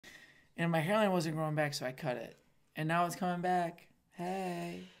and my hairline wasn't growing back, so I cut it, and now it's coming back.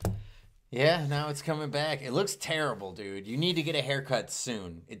 Hey. Yeah, now it's coming back. It looks terrible, dude. You need to get a haircut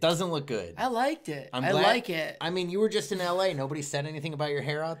soon. It doesn't look good. I liked it. I'm I glad. like it. I mean, you were just in LA. Nobody said anything about your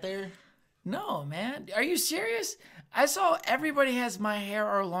hair out there? No, man. Are you serious? I saw everybody has my hair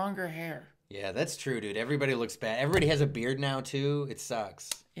or longer hair. Yeah, that's true, dude. Everybody looks bad. Everybody has a beard now, too. It sucks.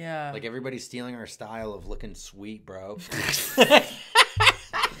 Yeah. Like, everybody's stealing our style of looking sweet, bro.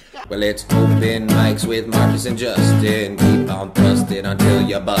 Well, it's open mics with Marcus and Justin. Keep on thrusting until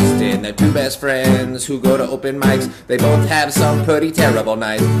you're busting. They're two best friends who go to open mics. They both have some pretty terrible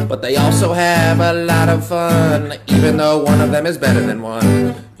nights, but they also have a lot of fun, even though one of them is better than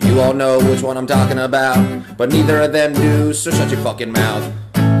one. You all know which one I'm talking about, but neither of them do, so shut your fucking mouth.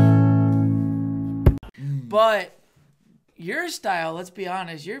 But your style, let's be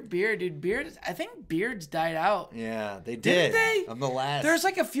honest, your beard, dude, I think beards died out. Yeah, they did. Didn't they? I'm the last. There's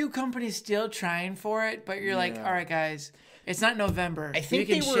like a few companies still trying for it, but you're like, all right, guys, it's not November. I think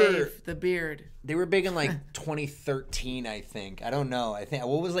you can they were- shave the beard. They were big in like 2013, I think. I don't know. I think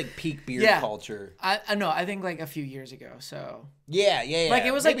what was like peak beard Yeah. culture? I know. I think like a few years ago. So Yeah. like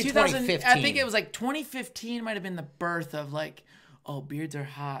it was like Maybe 2000. 2015. I think it was like 2015 might have been the birth of like, oh, beards are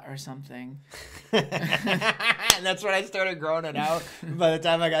hot or something. And that's when I started growing it out. By the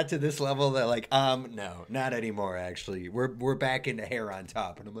time I got to this level, they're like, no, not anymore. Actually, we're back into hair on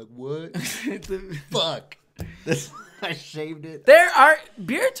top, and I'm like, what? Fuck. I shaved it.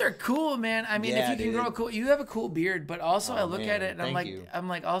 Beards are cool, man. I mean, Yeah, if you can dude. grow you have a cool beard, but also I look man, at it and thank you. I'm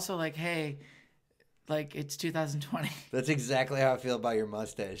like also like, hey, like it's 2020. That's exactly how I feel about your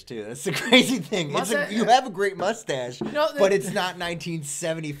mustache too. That's the crazy thing. You have a great mustache, No, but it's not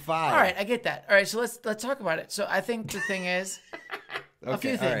 1975. All right, I get that. All right, so let's talk about it. So I think the thing is a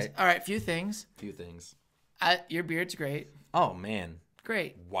few things. All right, few things. Few things. Your beard's great. Oh man.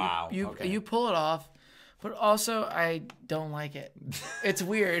 Great. Wow. You Okay. you pull it off, but also I don't like it. It's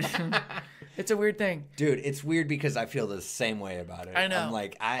weird. It's a weird thing. Dude, it's weird because I feel the same way about it. I know. I'm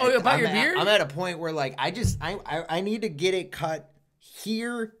like, about your beard? I'm at a point where like I need to get it cut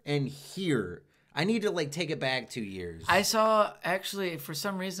here and here. I need to like take it back 2 years. I saw actually for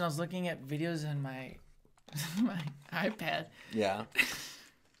some reason I was looking at videos in my my iPad. Yeah.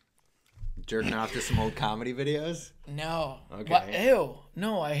 Jerking off to some old comedy videos. No. Okay. What? Ew.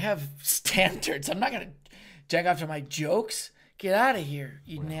 No, I have standards. I'm not gonna jack off to my jokes. Get out of here,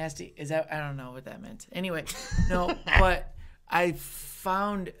 you nasty. Is that? I don't know what that meant. Anyway, no, but I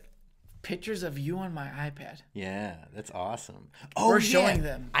found pictures of you on my iPad. Yeah, that's awesome. We're yeah. showing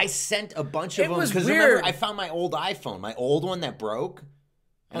them. I sent a bunch of It them was because weird. remember I found my old iPhone, my old one that broke.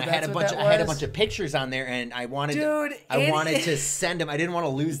 And Oh, I had a that's what bunch. that I had a was? bunch of pictures on there, and I wanted. Dude, I it wanted is- to send them. I didn't want to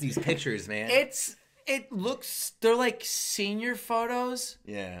lose these pictures, man. It looks. They're like senior photos.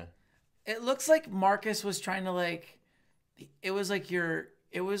 Yeah. It looks like Marcus was trying to like. It was like your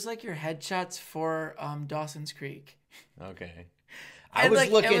headshots for Dawson's Creek. Okay. And I was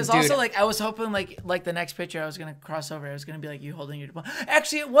like, looking, it was dude. also like I was hoping like the next picture I was gonna cross over. I was gonna be like you holding your diploma.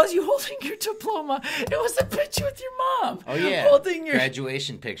 Actually, it was you holding your diploma. It was a picture with your mom. Oh yeah, holding your.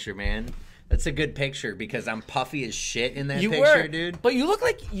 graduation picture, man. That's a good picture because I'm puffy as shit in that You picture, were, dude. but you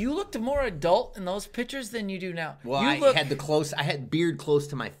looked more adult in those pictures than you do now. Well, you I had beard close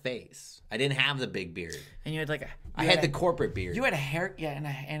to my face. I didn't have the big beard. and you had like I had the corporate beard. You had a hair, yeah,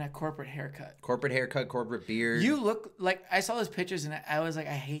 and a corporate haircut. corporate haircut, corporate beard. You look like I saw those pictures and I was like,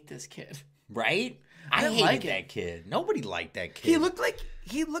 I hate this kid. right? I I didn't hated like it. that kid. Nobody liked that kid. He looked like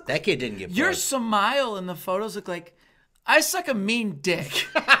that kid didn't get your fucked. smile in the photos look like I suck a mean dick.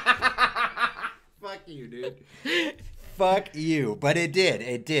 Fuck you, dude. Fuck you. But it did.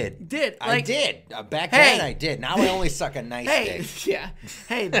 It did. Did, I like- did. Back Hey. then I did. Now I only suck a nice Hey, dick. yeah.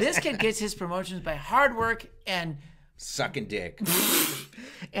 Hey, this kid gets his promotions by hard work and Sucking dick.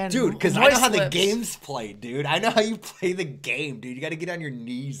 dude, Because I know how the game's played, dude. I know how you play the game, dude. You got to get on your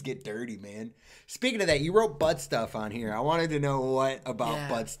knees, get dirty, man. Speaking of that, you wrote butt stuff on here. I wanted to know what about Yeah.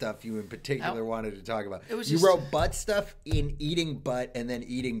 butt stuff you in particular wanted to talk about. It was you just- wrote butt stuff in eating butt and then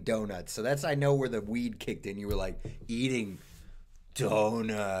eating donuts. So that's I know where the weed kicked in. You were like eating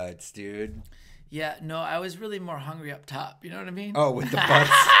donuts, dude. Yeah, no, I was really more hungry up top. You know what I mean? Oh, with the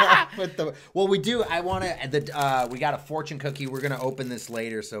butt stuff. Well, we do. I want to. We got a fortune cookie. We're gonna open this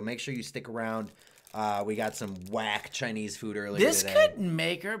later, so make sure you stick around. We got some whack Chinese food earlier This today. could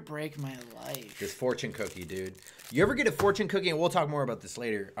make or break my life. This fortune cookie, dude. You ever get a fortune cookie? And we'll talk more about this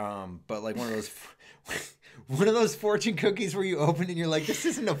later. But like one of those fortune cookies where you open and you're like, this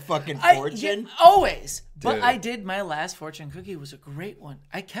isn't a fucking fortune. Always. But Dude. I did. My last fortune cookie was a great one.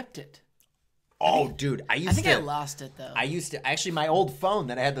 I kept it. Oh, dude, I think I lost it though. I used to actually my old phone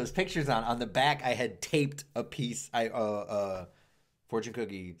that I had those pictures on the back. I had taped a piece. Fortune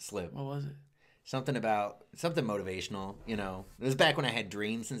cookie slip. What was it? Something motivational. You know, it was back when I had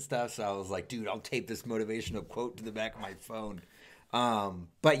dreams and stuff. So I was like, dude, I'll tape this motivational quote to the back of my phone.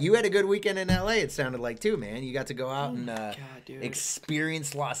 But you had a good weekend in LA. It sounded like too, man. You got to go out and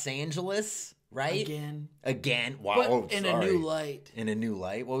experience Los Angeles. Right? Again. Wow. But in a new light. In a new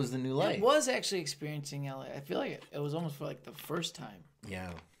light? What was the new light? It was actually experiencing LA. I feel like it was almost for like the first time.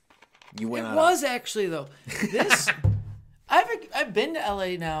 Yeah. You went It was actually, though. This... I've been to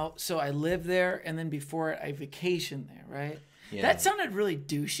LA now, so I live there, and then before it, I vacationed there, right? Yeah. That sounded really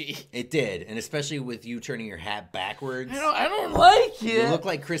douchey. It did, and especially with you turning your hat backwards. I don't like it. You look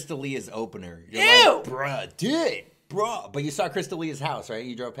like Crystalia's opener. You're Ew! Like, bruh, dude. Bro, but you saw Crystalia's house, right?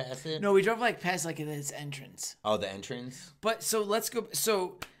 You drove past it? No, we drove past its entrance. Oh, the entrance? But so let's go.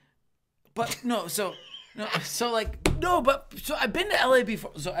 So I've been to LA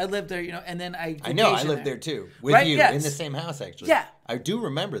before. So I lived there, and then I lived there too. With you in the same house, actually. Yeah. I do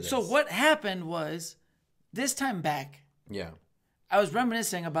remember this. So what happened was this time back. Yeah. I was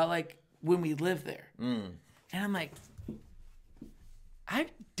reminiscing about when we lived there. And I'm like, I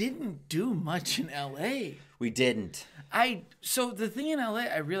didn't do much in LA. We didn't. So the thing in LA,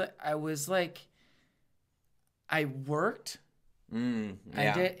 I was like, I worked. Yeah.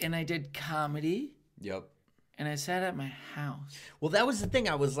 I did comedy. Yep. And I sat at my house. Well, that was the thing.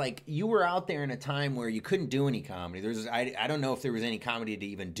 I was like, you were out there in a time where you couldn't do any comedy. I don't know if there was any comedy to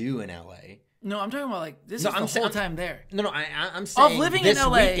even do in LA. No, I'm talking about this is the whole time there. No, I'm saying living this in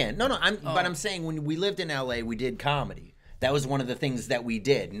LA. Weekend. No, but I'm saying when we lived in LA, we did comedy. That was one of the things that we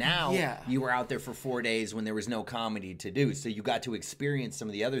did. Now, you were out there for 4 days when there was no comedy to do. So you got to experience some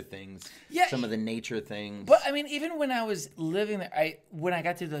of the other things, some of the nature things. But, I mean, even when I was living there, when I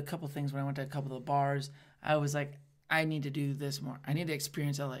got to a couple things, when I went to a couple of the bars, I was like, I need to do this more. I need to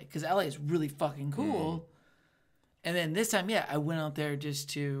experience LA. Because LA is really fucking cool. And then this time, I went out there just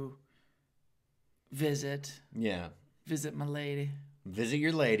to visit. Yeah. Visit my lady. Visit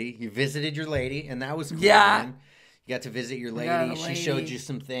your lady. You visited your lady, and that was cool, Yeah. man. You got to visit your lady. She showed you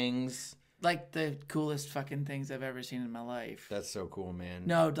some things. Like the coolest fucking things I've ever seen in my life. That's so cool, man.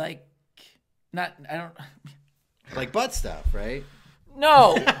 No, I don't... Like butt stuff, right?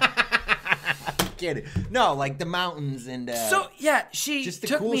 No. Get it. No, like the mountains and... she just the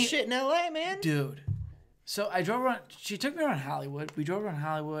took cool me... shit in LA, man. Dude. So I drove around... She took me around Hollywood. We drove around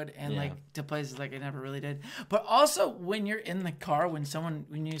Hollywood and to places I never really did. But also when you're in the car, when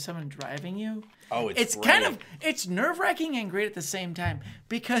you have someone driving you... Oh, it's great. It's nerve-wracking and great at the same time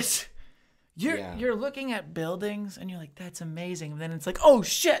because you're looking at buildings and you're like, that's amazing. And then it's like, oh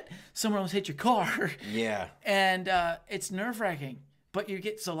shit, someone else hit your car. Yeah. And it's nerve-wracking, but you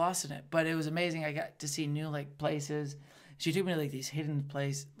get so lost in it. But it was amazing. I got to see new places. She took me to these hidden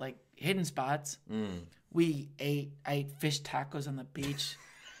spots. I ate fish tacos on the beach.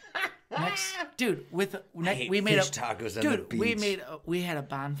 We had a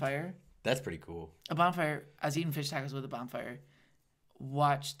bonfire. That's pretty cool. A bonfire. I was eating fish tacos with a bonfire.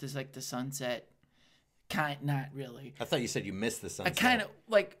 Watched this the sunset. Not really. I thought you said you missed the sunset. I kind of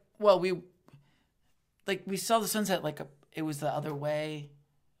we saw the sunset it was the other way.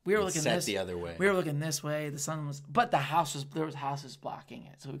 We were looking the other way. We were looking this way. The sun was, but there was houses blocking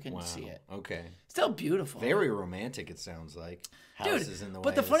it, so we couldn't see it. Okay. Still beautiful. Very romantic. It sounds like houses in the way.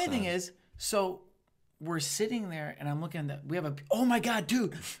 But the funny thing is, so we're sitting there, and I'm looking at oh my god,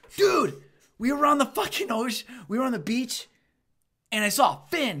 dude, we were on the fucking ocean. We were on the beach, and I saw a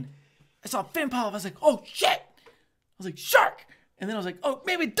fin. pop up. I was like, oh shit. I was like, shark. And then I was like, oh,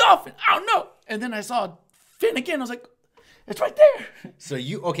 maybe dolphin. I don't know. And then I saw a fin again. I was like, it's right there. So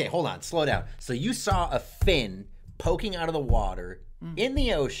hold on, slow down. So you saw a fin poking out of the water in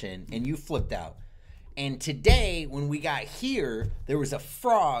the ocean, and you flipped out. And today, when we got here, there was a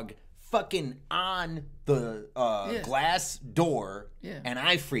frog fucking on the glass door, and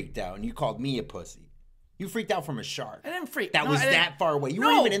I freaked out, and you called me a pussy. You freaked out from a shark. I didn't freak. That was that far away. You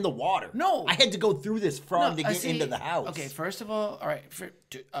weren't even in the water. No. I had to go through this frog to get into the house. Okay, first of all right,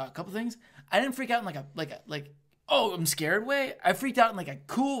 a couple things. I didn't freak out in like oh, I'm scared way. I freaked out in a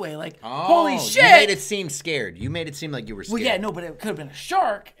cool way, holy shit. You made it seem scared. You made it seem like you were scared. Well, yeah, no, but it could have been a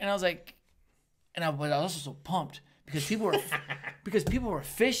shark, and I was like, but I was also so pumped because people were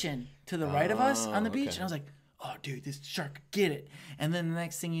fishing to the right of us on the beach, and I was like, oh, dude, this shark, get it. And then the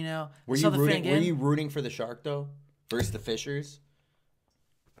next thing you know, were you rooting for the shark though versus the fishers?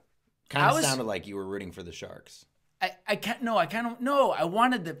 Kind of sounded like you were rooting for the sharks. I can't. No, I kind of no. I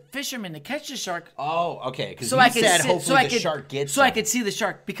wanted the fisherman to catch the shark. Oh, okay. Because So you I could said see, hopefully the shark gets so I him. could see the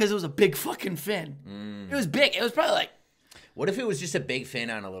shark because it was a big fucking fin. It was big. It was probably like What if it was just a big fin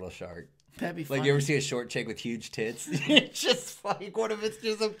on a little shark? that'd be funny. Like, you ever see a short chick with huge tits? It's just like, what if it's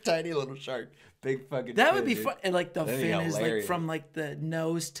just a tiny little shark? Big fucking That fin, would be dude. fun. And like the That'd be fin is like hilarious. from like the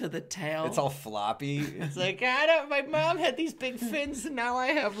nose to the tail. It's all floppy. It's like, my mom had these big fins and now I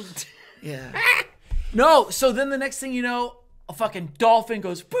have them. yeah. No. So then the next thing you know, a fucking dolphin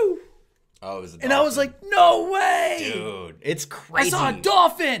goes boo, Oh, it was a and I was dolphin. like, no way, dude, it's I crazy. saw a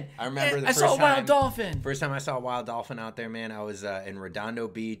dolphin. I remember the I saw a first wild time- dolphin. First time I saw a wild dolphin out there, man, I was in Redondo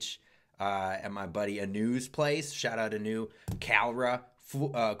Beach at my buddy Anu's place. Shout out Anu. Calra,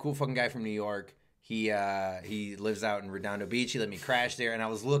 cool fucking guy from New York. He lives out in Redondo Beach. He let me crash there, and I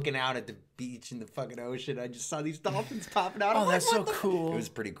was looking out at the beach and the fucking ocean. I just saw these dolphins popping out. Oh, I'm like, that's so what the- cool. It was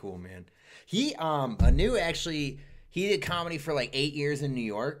pretty cool, man. He Anu actually. He did comedy for like 8 years in New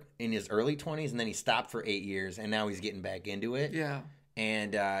York in his early 20s, and then he stopped for 8 years, and now he's getting back into it. Yeah.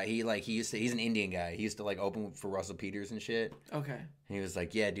 And he's an Indian guy. He used to like open for Russell Peters and shit. Okay. And he was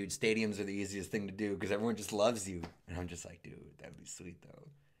like, yeah, dude, stadiums are the easiest thing to do because everyone just loves you. And I'm just like, dude, that'd be sweet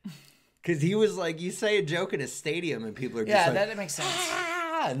though. Because he was like, you say a joke in a stadium and people are just Yeah, like, that makes sense.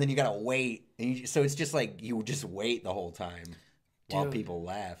 ah, and then you gotta wait. And so it's just like you just wait the whole time while Dude. people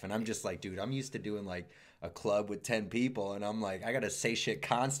laugh. And I'm just like, dude, I'm used to doing like a club with 10 people, and I'm like, I gotta say shit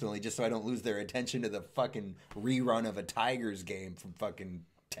constantly just so I don't lose their attention to the fucking rerun of a Tigers game from fucking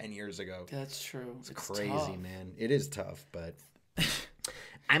 10 years ago. That's true. It's Crazy, tough. man. It is tough, but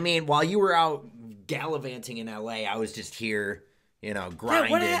I mean, while you were out gallivanting in LA, I was just here,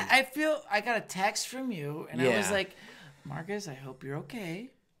 grinding. Yeah, I feel I got a text from you, and I was Yeah. like, Marcus, I hope you're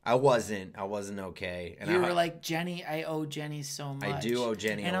okay. I wasn't okay. And You I, were like, Jenny, I owe Jenny so much. I do owe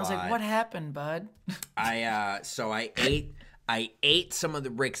Jenny and a I was lot. like, what happened, bud? I ate some of the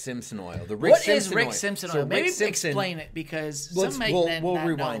Rick Simpson oil. The Rick What is Simpson Rick oil. Simpson So oil? Maybe Rick Simpson, explain it because Let's, some might we'll not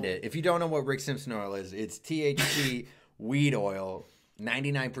rewind know. it. If you don't know what Rick Simpson oil is, it's THC weed oil,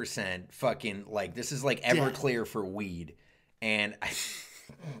 99%. Fucking like this is like Everclear for weed. And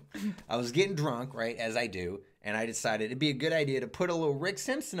I was getting drunk, right, as I do, and I decided it'd be a good idea to put a little Rick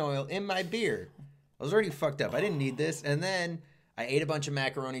Simpson oil in my beer. I was already fucked up. I didn't need this, and then I ate a bunch of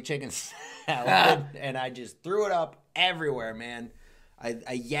macaroni chicken salad, and I just threw it up everywhere, man. I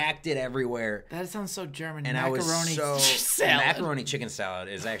yacked it everywhere. That sounds so German. And Macaroni I was so salad. macaroni chicken salad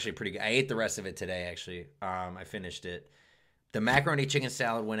is actually pretty good. I ate the rest of it today. Actually, I finished it. The macaroni chicken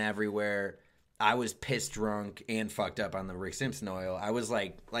salad went everywhere. I was pissed drunk and fucked up on the Rick Simpson oil. I was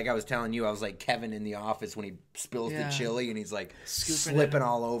like I was telling you, I was like Kevin in The Office when he spills Yeah. the chili and he's like Scooping slipping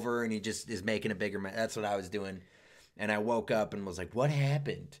all over and he just is making a bigger mess. That's what I was doing. And I woke up and was like, what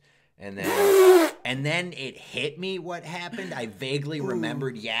happened? And then it hit me what happened. I vaguely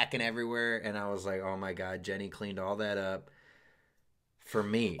remembered yakking everywhere, and I was like, "Oh my god, Jenny cleaned all that up for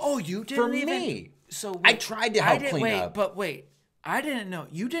me." Oh, you didn't for even. me. So I wait, tried to help didn't- clean wait, up. But wait, I didn't know.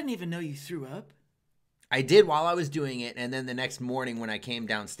 You didn't even know you threw up. I did while I was doing it, and then the next morning when I came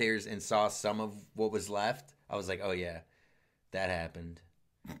downstairs and saw some of what was left, I was like, "Oh yeah, that happened."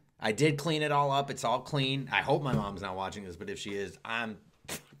 I did clean it all up. It's all clean. I hope my mom's not watching this, but if she is, I'm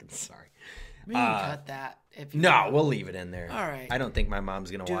fucking sorry. We can cut that. If you No, want. we'll leave it in there. All right. I don't think my mom's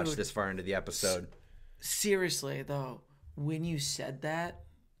gonna watch Dude. this far into the episode. Seriously though, when you said that,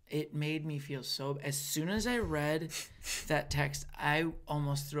 it made me feel so. As soon as I read that text, I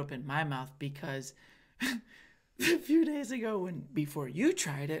almost threw up in my mouth because a few days ago, before you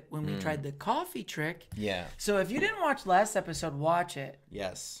tried it, when we tried the coffee trick. Yeah. So if you didn't watch last episode, watch it.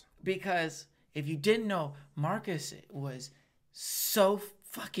 Yes. Because if you didn't know, Marcus was so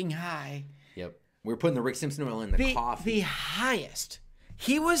fucking high. Yep. We're putting the Rick Simpson oil in the coffee. The highest.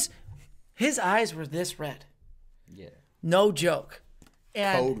 His eyes were this red. Yeah. No joke.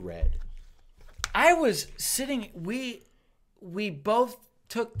 And Code red. I was sitting, we both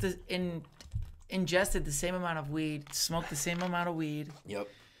took ingested the same amount of weed, smoked the same amount of weed, Yep.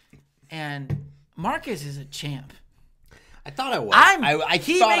 and Marcus is a champ. I thought I was.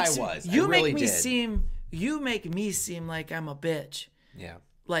 He thought makes- I was. You I really make me did. you make me seem like I'm a bitch. Yeah.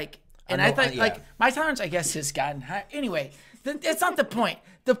 Like, and I I know- thought, yeah. like, my tolerance, I guess, has gotten high. Anyway, that's not the point.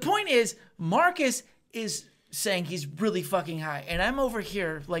 The point is, Marcus is saying he's really fucking high. And I'm over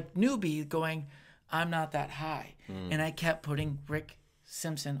here, like, newbie, going, I'm not that high. And I kept putting Rick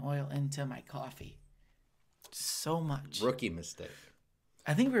Simpson oil into my coffee. So much. Rookie mistake.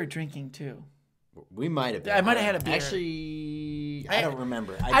 I think we were drinking, too. We might have. I might have had a beer. Actually, I don't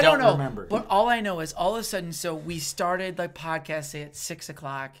remember. I don't know. remember. But all I know is all of a sudden, so we started, like, podcast, say, at 6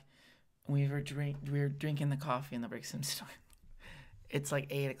 o'clock. we were drinking the coffee in the Rick Simpson oil. It's like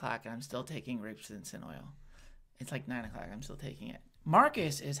 8 o'clock and I'm still taking Rick Simpson oil. It's like 9 o'clock. I'm still taking it.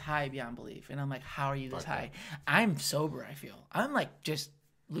 Marcus is high beyond belief. And I'm like, how are you this high? I'm sober, I feel. I'm like just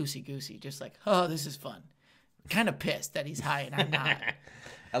loosey-goosey. Just like, oh, this is fun. Kind of pissed that he's high and I'm not.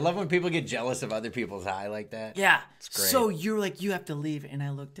 I love when people get jealous of other people's high like that. Yeah. It's great. So you're like, you have to leave. And I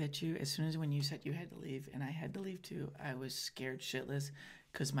looked at you as soon as when you said you had to leave. And I had to leave too. I was scared shitless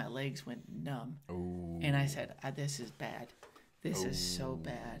because my legs went numb. Ooh. And I said, this is bad. This is so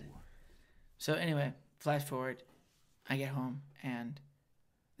bad. So anyway, flash forward. I get home and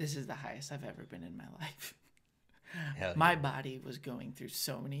this is the highest I've ever been in my life. My body was going through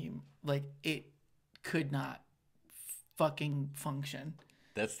so many, like it could not fucking function.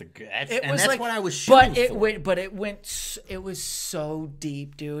 That's what I was shooting for. It was so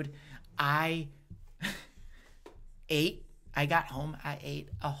deep, dude. I got home, I ate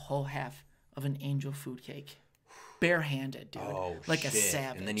a whole half of an angel food cake. Barehanded, dude. Oh, like shit. A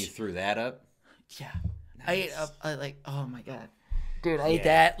savage. And then you threw that up? Yeah. Nice. I ate oh my God. Dude, I ate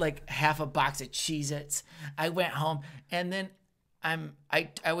that, like half a box of Cheez-Its. I went home and then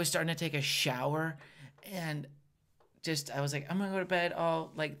I was starting to take a shower and I was like, I'm gonna go to bed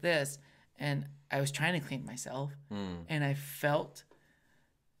all like this. And I was trying to clean myself and I felt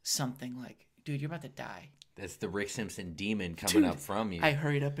something like, dude, you're about to die. That's the Rick Simpson demon coming up from you. I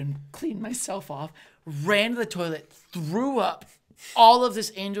hurried up and cleaned myself off, ran to the toilet, threw up all of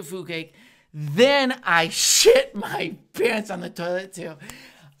this angel food cake. Then I shit my pants on the toilet too.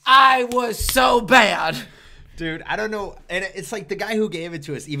 I was so bad. Dude, I don't know. And it's like the guy who gave it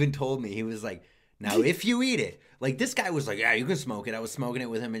to us even told me, he was like, now if you eat it, like this guy was like, yeah, you can smoke it. I was smoking it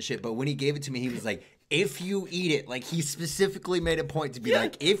with him and shit. But when he gave it to me, he was like, if you eat it, like he specifically made a point to be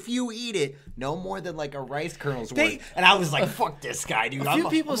like, if you eat it, no more than like a rice kernel's worth. And I was like, fuck this guy, dude. I'm a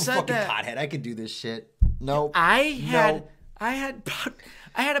fucking pothead. I can do this shit. Nope. I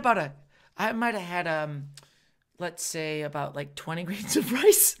might have had, let's say about like 20 grains of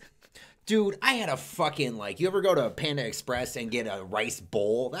rice. Dude, I had a fucking, like, you ever go to Panda Express and get a rice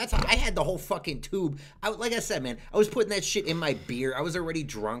bowl? That's how I had the whole fucking tube. Like I said, man, I was putting that shit in my beer. I was already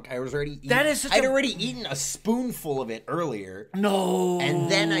drunk. I was already eating. I'd already eaten a spoonful of it earlier. No.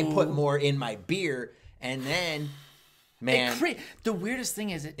 And then I put more in my beer, and then, man. The weirdest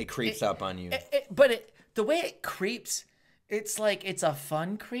thing is it creeps up on you. The way it creeps, it's like it's a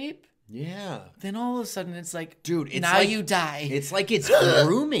fun creep. Yeah. Then all of a sudden it's like, dude, it's now like, you die. It's like it's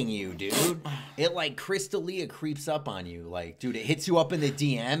grooming you, dude. It like Crystalia creeps up on you. Like, dude, it hits you up in the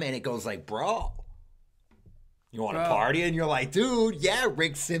DM and it goes like, bro, you want to party? And you're like, dude, yeah,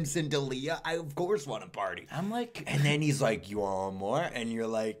 Rick Simpson D'Elia, I of course want to party. I'm like, and then he's like, you want more? And you're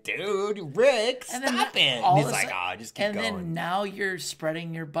like, dude, Rick, stop it. And he's like, just keep going. And then now you're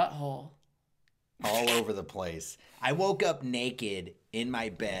spreading your butthole all over the place. I woke up naked in my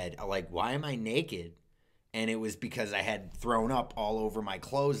bed. I'm like, why am I naked? And it was because I had thrown up all over my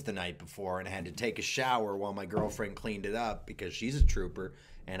clothes the night before and I had to take a shower while my girlfriend cleaned it up because she's a trooper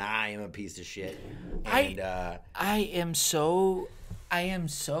and I am a piece of shit. And I am so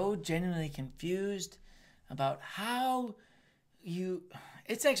genuinely confused about how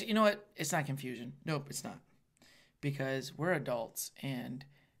it's actually, you know what? It's not confusion. Nope, it's not. Because we're adults and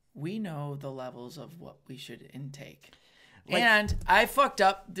we know the levels of what we should intake. Like, and I fucked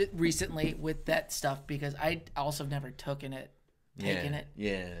up recently with that stuff because I also have never taken it.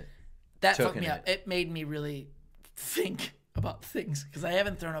 Yeah. That fucked me up. It made me really think about things because I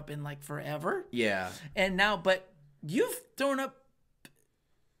haven't thrown up in like forever. Yeah. And now, but you've thrown up.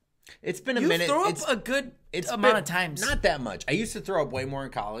 It's been a minute. You've thrown up a good amount of times. Not that much. I used to throw up way more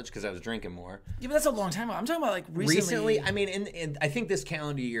in college because I was drinking more. Yeah, but that's a long time ago. I'm talking about like recently. I mean, in I think this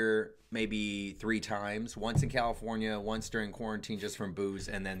calendar year, maybe 3 times. Once in California, once during quarantine just from booze,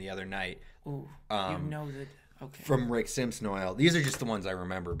 and then the other night. Ooh, you know that. Okay. From Rick Simpson oil. These are just the ones I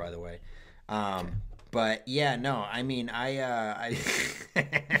remember, by the way. But yeah, no. I mean, I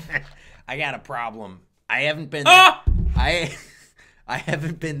got a problem. I haven't been. I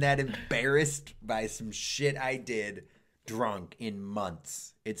haven't been that embarrassed by some shit I did drunk in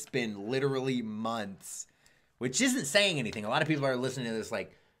months. It's been literally months, which isn't saying anything. A lot of people are listening to this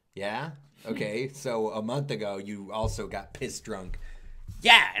like, yeah, okay, so a month ago you also got pissed drunk.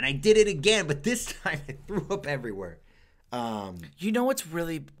 Yeah, and I did it again, but this time I threw up everywhere. You know what's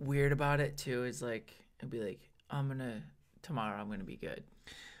really weird about it too is like, it'd be like, tomorrow I'm gonna be good.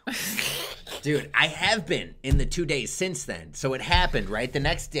 Dude, I have been in the 2 days since then. So it happened, right? The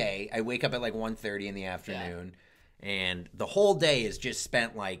next day, I wake up at like 1:30 in the afternoon, and the whole day is just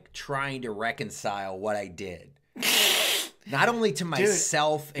spent like trying to reconcile what I did. Not only to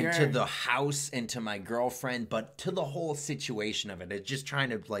myself and to you're- the house and to my girlfriend, but to the whole situation of it. It's just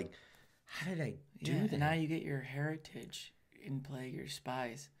trying to like, how did I do that? Now you get your heritage in play, your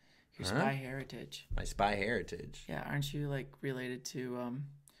spies. Your spy heritage. My spy heritage. Yeah, aren't you like related to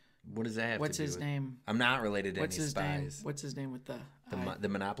What does that have what's to do his with? name? I'm not related to What's any his spies. name? What's his name with the The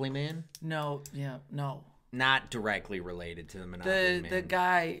Monopoly Man? No, yeah, no. Not directly related to the Monopoly Man. The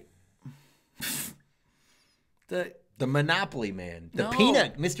guy The Monopoly Man. The No.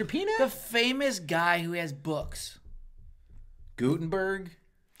 Peanut. Mr. Peanut? the famous guy who has books. Gutenberg?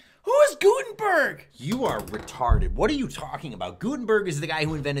 Who is Gutenberg? You are retarded. What are you talking about? Gutenberg is the guy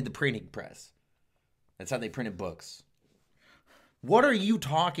who invented the printing press. That's how they printed books. What are you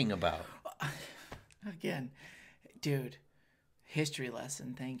talking about? Again, dude, history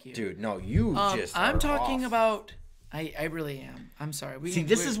lesson. Thank you. Dude, no, you just I'm are talking off. about. I really am. I'm sorry. See,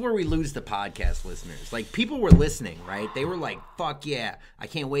 this is where we lose the podcast listeners. Like, people were listening, right? They were like, fuck yeah, I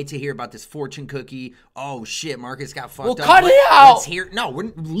can't wait to hear about this fortune cookie. Oh, shit, Marcus got fucked up. cut it out! Let's hear. No,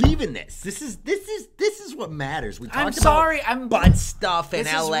 we're leaving this. This is what matters. We talked I'm sorry. about I'm butt stuff in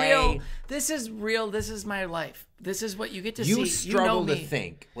This LA. is real. This is real. This is my life. This is what you get to You see. struggle you know to me.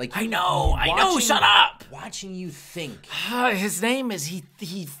 think. Like, I know. Shut up. Watching you think. His name is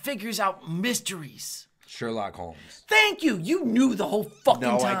he figures out mysteries. Sherlock Holmes. Thank you. You knew the whole fucking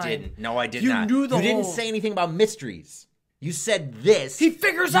No, time. I didn't. No, I did You not. knew the You didn't whole- say anything about mysteries. You said this. He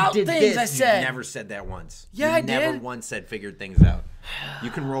figures You out did things, this. I said. You never said that once. Yeah, you I never did. once said figured things out. You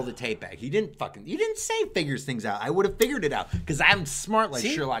can roll the tape back. You didn't say figures things out. I would have figured it out because I'm smart like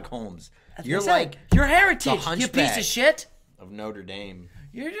See? Sherlock Holmes. That's You're what I said. like your heritage. the You piece hunchback of shit. of Notre Dame.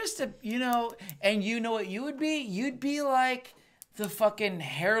 You're just and you know what you would be? You'd be like the fucking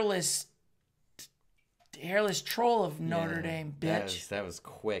hairless troll of Notre Dame, bitch. That was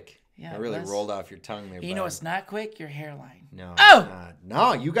quick. Yeah, that really that's- rolled off your tongue there. You know bud. what's not quick? Your hairline. No. Oh! it's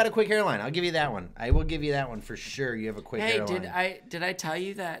not. No, you got a quick hairline. I'll give you that one. I will give you that one for sure. You have a quick Hey, hairline. did I tell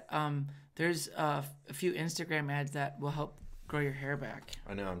you that there's a few Instagram ads that will help grow your hair back?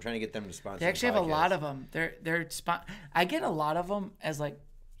 I know. I'm trying to get them to sponsor. They actually have a lot of them. I get a lot of them as like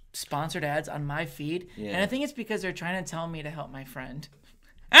sponsored ads on my feed, Yeah. and I think it's because they're trying to tell me to help my friend.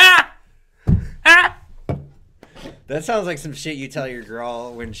 That sounds like some shit you tell your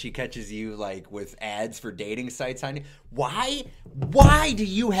girl when she catches you like with ads for dating sites on you. Why do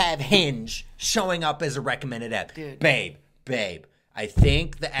you have Hinge showing up as a recommended app? Dude. Babe, I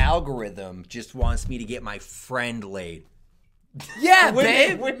think the algorithm just wants me to get my friend laid. Yeah,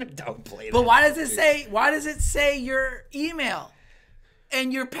 babe. Women don't play that. But why does it say your email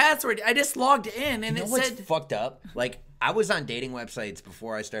and your password? I just logged in and You know it what's said fucked up? Like, I was on dating websites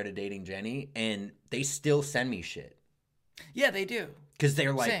before I started dating Jenny, and they still send me shit. yeah, they do. Because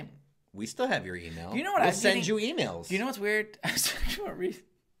they're like, Same. we still have your email. You know what We'll I'm send getting- you emails. You know what's weird?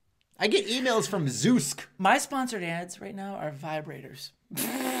 I get emails from Zeusk. My sponsored ads right now are vibrators.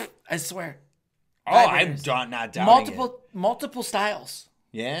 I swear. Oh, I'm Vibrators. not doubting it. Multiple styles.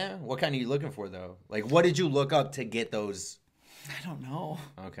 Yeah? What kind are you looking for, though? Like, what did you look up to get those? I don't know.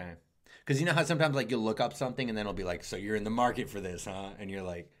 Okay. Because you know how sometimes, like, you'll look up something and then it'll be like, so you're in the market for this, huh? And you're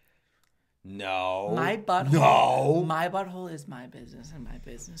like, no. My butthole. No. My butthole is my business and my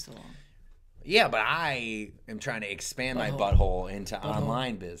business alone. Yeah, but I am trying to expand my Butthole. butthole into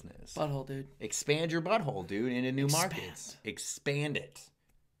online business. Butthole, dude. Expand your butthole, dude, into new markets. Expand it.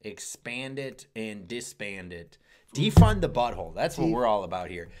 Expand it and disband it. Defund the butthole. That's what we're all about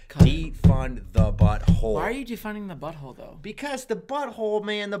here. Defund the butthole. Why are you defunding the butthole, though? Because the butthole,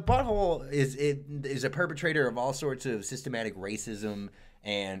 man, the butthole is a perpetrator of all sorts of systematic racism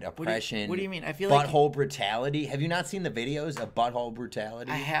and oppression. what do you mean? I feel like- butthole brutality. Have you not seen the videos of butthole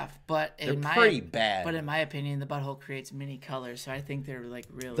brutality? I have, but They're pretty bad. But in my opinion, the butthole creates many colors, so I think they're like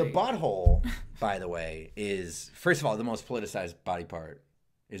really. The butthole, by the way, is first of all the most politicized body part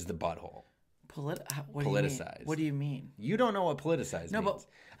is the butthole. What Politicized. Do you mean? What do you mean? You don't know what politicized No, means. but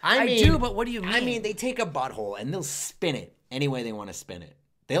I do, but what do you I mean? mean, they take a butthole and they'll spin it any way they want to spin it.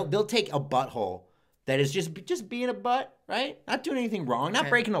 They'll take a butthole that is just being a butt, right? Not doing anything wrong, not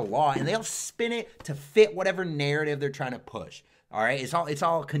breaking a law, and they'll spin it to fit whatever narrative they're trying to push. All right, it's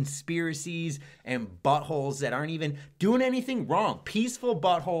all conspiracies and buttholes that aren't even doing anything wrong. Peaceful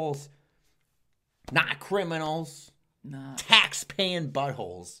buttholes, not criminals, Nah. tax-paying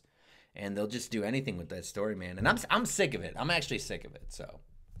buttholes. And they'll just do anything with that story, man. And I'm sick of it. I'm actually sick of it. So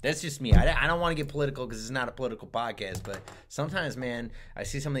that's just me. I don't want to get political because it's not a political podcast. But sometimes, man, I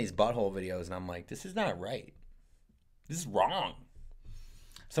see some of these butthole videos and I'm like, this is not right. This is wrong.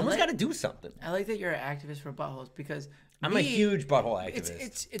 Someone's got to do something. I like that you're an activist for buttholes because I'm a huge butthole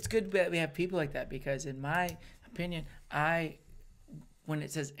activist. It's good that we have people like that because in my opinion, when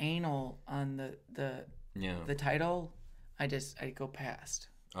it says anal on the title, I go past.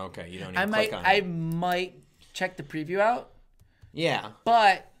 Okay, you don't even click on it. I might check the preview out. Yeah.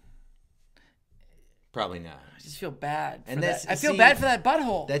 But probably not. I just feel bad. I feel bad for that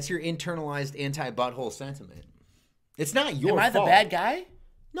butthole. That's your internalized anti-butthole sentiment. It's not your fault. Am I the bad guy?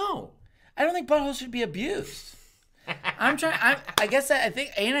 No. I don't think buttholes should be abused. I'm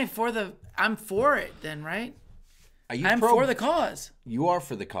for it then, right? I'm for the cause. You are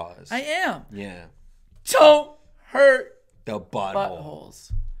for the cause. I am. Yeah. Don't hurt the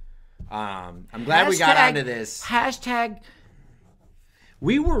buttholes. I'm glad we got onto this. Hashtag.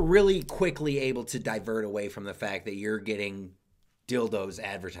 We were really quickly able to divert away from the fact that you're getting dildos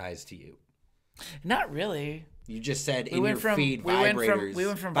advertised to you. Not really. You just said feed vibrators. We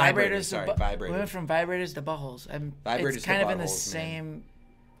went from vibrators to buttholes. It's kind of in the same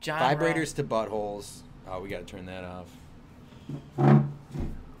genre. Vibrators to buttholes. Oh, we got to turn that off. Now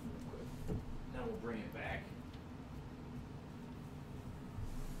we'll bring it back.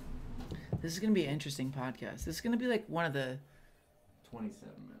 This is going to be an interesting podcast. This is going to be like one of the 27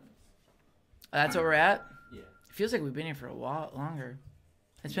 minutes. That's what we're at? Yeah. It feels like we've been here for a while longer.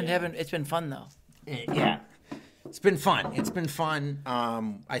 It's been fun though. Yeah. It's been fun.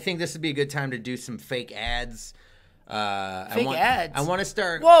 I think this would be a good time to do some fake ads. Ads? I want to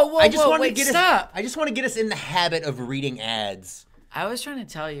start. Whoa, I just want to get us in the habit of reading ads. I was trying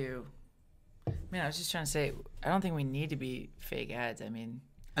to tell you. Man, I was just trying to say, I don't think we need to be fake ads. I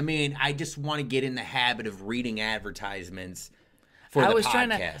mean, I just want to get in the habit of reading advertisements for I the was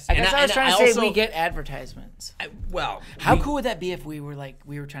podcast. I was trying to say we get advertisements. How cool would that be if we were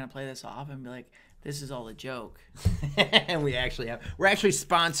trying to play this off and be like, this is all a joke. And we're actually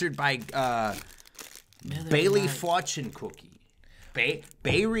sponsored by Bailey Fortune Cookie.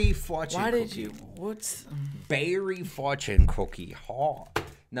 Berry Fortune Cookie. Berry Fortune Cookie. Oh.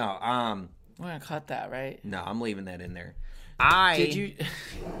 No, we're gonna cut that, right? No, I'm leaving that in there. I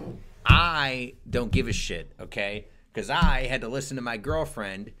don't give a shit, okay? Because I had to listen to my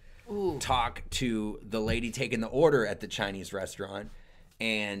girlfriend talk to the lady taking the order at the Chinese restaurant.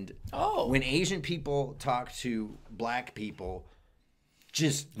 And when Asian people talk to black people,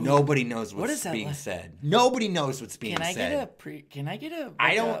 just nobody knows what's being said. Nobody knows what's being said. Can I get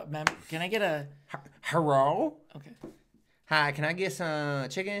a hello? Okay. Hi, can I get some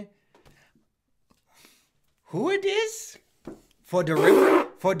chicken? Who it is? For delivery?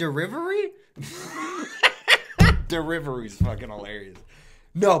 For delivery? Delivery is fucking hilarious.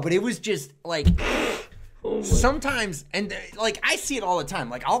 No, but it was just like sometimes, and like I see it all the time.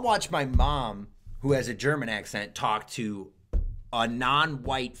 Like I'll watch my mom, who has a German accent, talk to a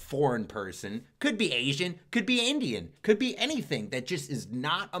non-white foreign person. Could be Asian, could be Indian, could be anything that just is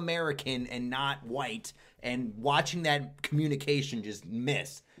not American and not white. And watching that communication just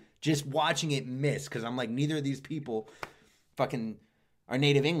miss. Just watching it miss. Because I'm like, neither of these people fucking are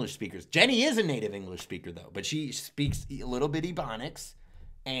native English speakers. Jenny is a native English speaker, though. But she speaks a little bit Ebonics.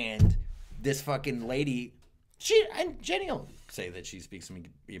 And this fucking lady... Jenny will say that she speaks some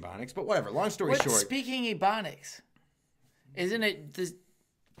Ebonics. But whatever. Long story short... Speaking Ebonics? Isn't it...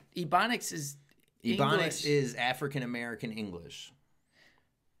 Ebonics is English. Ebonics is African American English.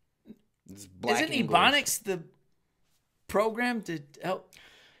 It's black Isn't English. Ebonics the program to help?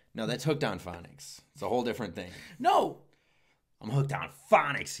 No, that's Hooked on Phonics. It's a whole different thing. No. I'm hooked on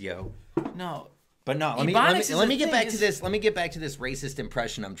phonics, yo. No. But no, let me get back to this. Let me get back to this racist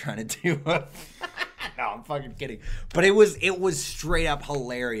impression I'm trying to do. No, I'm fucking kidding. But it was straight up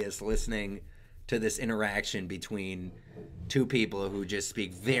hilarious listening to this interaction between two people who just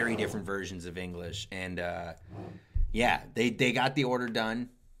speak very different versions of English. And yeah, they got the order done.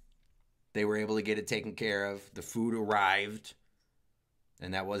 They were able to get it taken care of. The food arrived.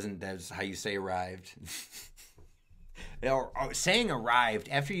 And that's how you say arrived. Or saying arrived,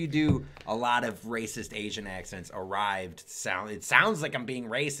 after you do a lot of racist Asian accents, arrived, it sounds like I'm being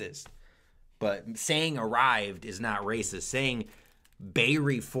racist. But saying arrived is not racist. Saying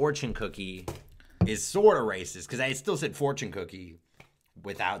Berry Fortune Cookie is sort of racist. Because I still said fortune cookie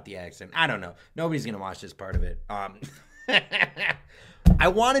without the accent. I don't know. Nobody's going to watch this part of it. I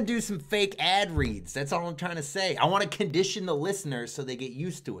want to do some fake ad reads. That's all I'm trying to say. I want to condition the listeners so they get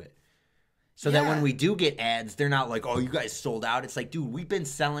used to it. So that when we do get ads, they're not like, oh, you guys sold out. It's like, dude, we've been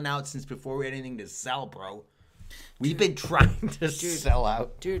selling out since before we had anything to sell, bro. We've been trying to sell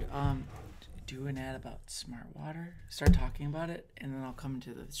out. Dude, do an ad about Smart Water. Start talking about it, and then I'll come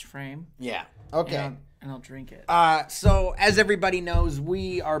into this frame. Yeah. Okay. and I'll drink it. So as everybody knows,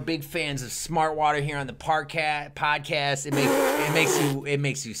 we are big fans of Smart Water here on the podcast. It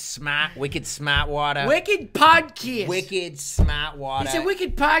makes you smart, wicked smart water. Wicked podcast. Wicked smart water. It's a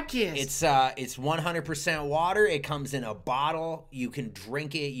wicked podcast. It's 100% water. It comes in a bottle. You can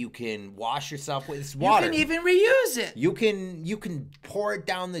drink it. You can wash yourself with it's water. You can even reuse it. You can pour it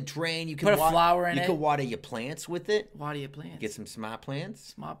down the drain. You can put a flower in it. You can water your plants with it. Water your plants. Get some smart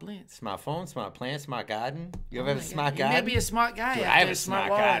plants. Smart plants. Smart phone, smart plants, smart garden. You ever have a smart garden? You may be a smart guy. Dude, I have a smart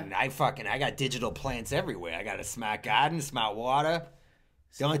garden. I got digital plants everywhere. I got a smart garden, smart water.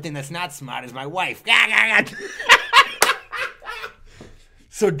 The only thing that's not smart is my wife.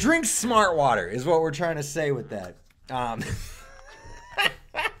 So drink smart water is what we're trying to say with that.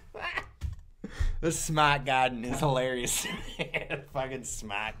 The smart garden is hilarious. Fucking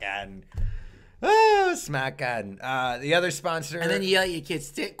smart garden. Oh, smart garden. The other sponsor. And then you yell at your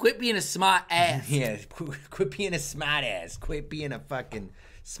kids, quit being a smart ass. Yeah, quit being a smart ass. Quit being a fucking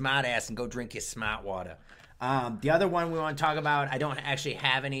smart ass and go drink your smart water. The other one we want to talk about, I don't actually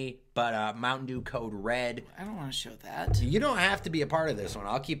have any, but Mountain Dew Code Red. I don't want to show that. You don't have to be a part of this one.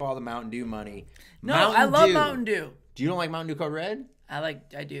 I'll keep all the Mountain Dew money. No, I love Mountain Dew. Do you don't like Mountain Dew Code Red? I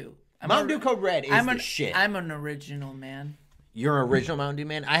do. Mountain Dew Code Red is the shit. I'm an original man. You're an original Mountain Dew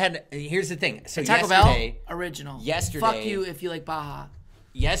man? Here's the thing. So Taco Bell, original. Yesterday. Fuck you if you like Baja.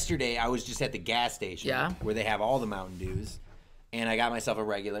 Yesterday, I was just at the gas station. Yeah. Where they have all the Mountain Dews. And I got myself a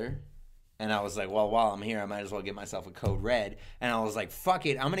regular. And I was like, well, while I'm here, I might as well get myself a Code Red. And I was like, fuck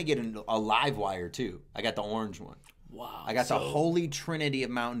it. I'm going to get a Live Wire, too. I got the orange one. Wow. I got the holy trinity of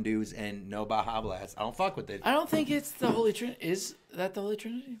Mountain Dews and no Baja Blast. I don't fuck with it. I don't think it's the Holy Trinity. Is that the Holy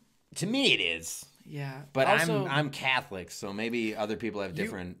Trinity? To me, it is. Yeah. But also, I'm Catholic, so maybe other people have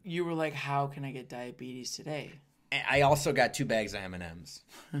different... You were like, how can I get diabetes today? I also got 2 bags of M&Ms.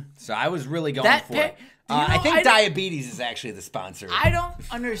 So I was really going for it. I think diabetes is actually the sponsor. I don't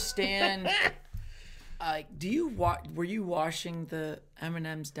understand... were you washing the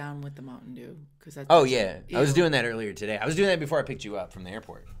M&Ms down with the Mountain Dew? Yeah, I was doing that earlier today. I was doing that before I picked you up from the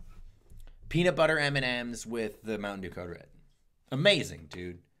airport. Peanut butter M&Ms with the Mountain Dew Code Red. Amazing,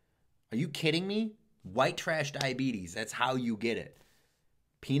 dude. Are you kidding me? White trash diabetes. That's how you get it.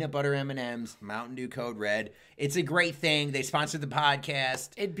 Peanut butter M&Ms, Mountain Dew Code Red. It's a great thing. They sponsored the podcast.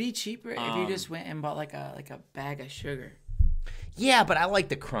 It'd be cheaper if you just went and bought like a bag of sugar. Yeah, but I like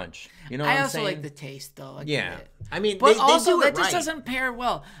the crunch. You know what I'm saying? I also like the taste, though. I mean, but they also do it that just right. doesn't pair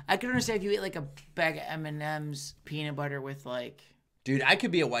well. I could understand if you ate like a bag of M&Ms peanut butter with like. Dude, I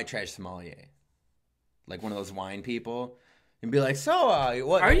could be a white trash sommelier, like one of those wine people, and be like, "So,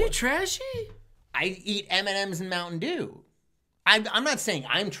 what? Are you trashy?" I eat M&Ms and Mountain Dew. I'm not saying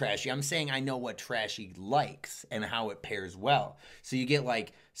I'm trashy. I'm saying I know what trashy likes and how it pairs well. So you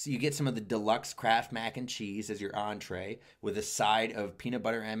get some of the deluxe Kraft mac and cheese as your entree with a side of peanut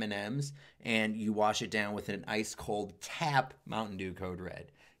butter M&Ms, and you wash it down with an ice cold tap Mountain Dew Code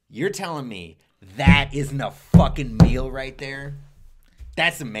Red. You're telling me that isn't a fucking meal right there?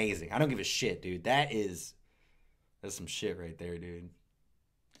 That's amazing. I don't give a shit, dude. That's some shit right there, dude.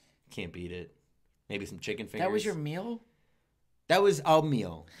 Can't beat it. Maybe some chicken fingers. That was your meal? That was a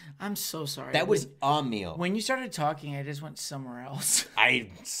meal. I'm so sorry. That was a meal. When you started talking, I just went somewhere else. I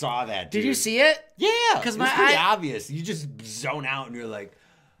saw that, dude. Did you see it? Yeah. Because it's pretty obvious. You just zone out and you're like,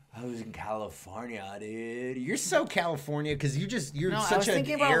 I was in California, dude. You're so California because you're such an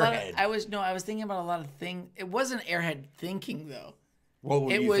airhead. I was thinking about a lot of things. It wasn't airhead thinking, though. What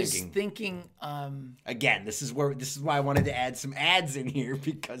were you thinking? It was thinking. Again, this is why I wanted to add some ads in here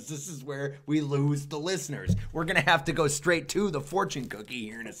because this is where we lose the listeners. We're gonna have to go straight to the fortune cookie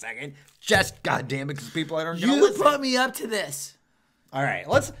here in a second. Just goddamn it, because people aren't gonna listen. You put me up to this. All right,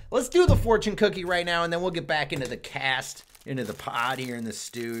 let's do the fortune cookie right now, and then we'll get back into the cast, into the pod here in the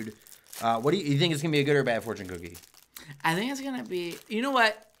stewed. What do you think it's gonna be a good or bad fortune cookie? I think it's gonna be. You know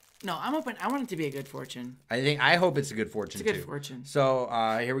what? No, I'm open. I want it to be a good fortune. I hope it's a good fortune. It's a good fortune. So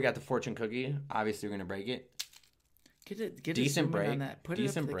here we got the fortune cookie. Obviously, we're gonna break it. Get decent break. on that. Put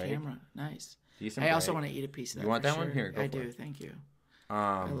decent it up to break. the camera. Nice. Decent. I also want to eat a piece of that. You want that sure. one? Here, go I for do. it. Thank you.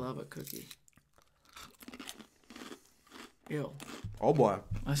 I love a cookie. Ew. Oh boy.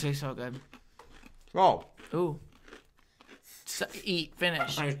 That tastes so good. Oh. Ooh. So, eat.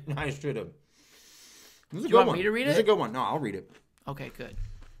 Finish. I should have. This is a You good want one. me to read This is it? a good one. No, I'll read it. Okay, good.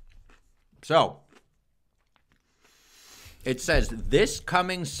 So, it says, this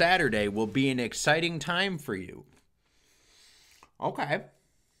coming Saturday will be an exciting time for you. Okay.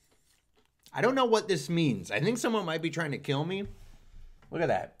 I don't know what this means. I think someone might be trying to kill me. Look at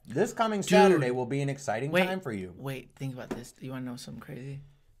that. This coming Saturday will be an exciting time for you. Wait, think about this. You want to know something crazy?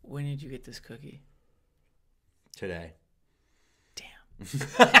 When did you get this cookie? Today. Damn.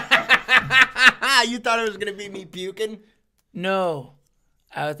 You thought it was gonna be me puking? No,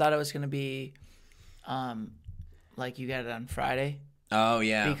 I thought it was gonna be, like you got it on Friday. Oh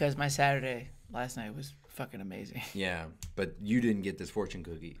yeah. Because my Saturday last night was fucking amazing. Yeah, but you didn't get this fortune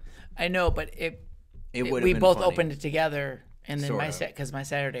cookie. I know, but we both opened it together, and then because my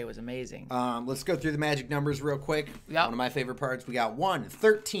Saturday was amazing. Let's go through the magic numbers real quick. Yep. One of my favorite parts. We got 1,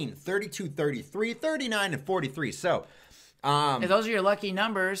 13, 32, 33, 39, and 43. So, if those are your lucky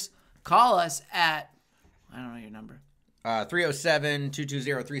numbers, call us at, I don't know your number.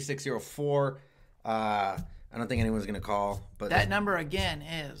 307-220-3604. I don't think anyone's going to call. But that number again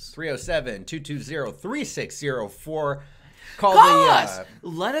is 307-220-3604. Call us.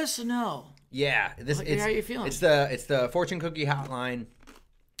 Let us know. Yeah, how you feeling? It's the fortune cookie hotline.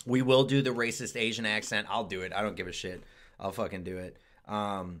 We will do the racist Asian accent. I'll do it. I don't give a shit. I'll fucking do it.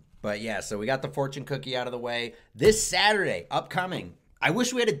 But yeah, so we got the fortune cookie out of the way. This Saturday, upcoming. I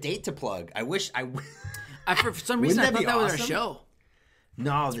wish we had a date to plug. For some reason, I thought that was our show.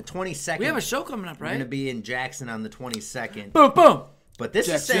 No, the 22nd. We have a show coming up, right? We're gonna be in Jackson on the 22nd. Boom, boom. But this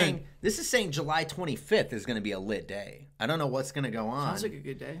is saying July 25th is gonna be a lit day. I don't know what's gonna go on. Sounds like a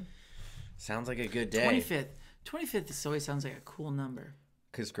good day. Sounds like a good day. 25th always sounds like a cool number.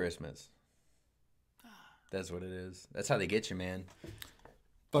 'Cause Christmas. That's what it is. That's how they get you, man.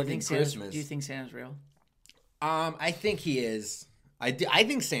 Fucking Christmas. Do you think Santa's real? I think he is. I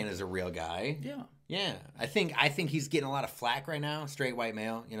think Santa's a real guy. Yeah. Yeah. I think he's getting a lot of flack right now. Straight white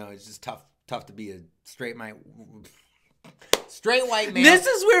male. You know, it's just tough to be a straight white male. This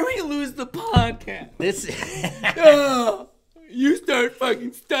is where we lose the podcast. You start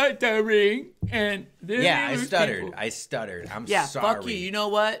fucking stuttering, and I stuttered. I stuttered. I'm sorry. Fuck you. You know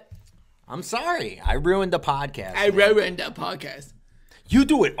what? I'm sorry. I ruined the podcast. I ruined the podcast. You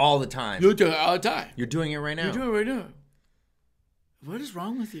do it all the time. You do it all the time. You're doing it right now. You're doing it right now. What is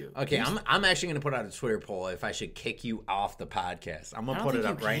wrong with you? Okay, I'm actually going to put out a Twitter poll if I should kick you off the podcast. I'm going to put it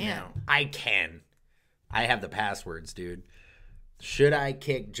up right now. I can. I have the passwords, dude. Should I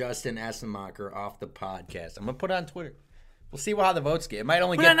kick Justin Essenmacher off the podcast? I'm going to put it on Twitter. We'll see how the votes get. It might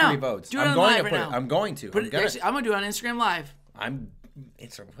only get 3 votes. I'm going to put it. I'm going to. I'm going to do it on Instagram Live. I'm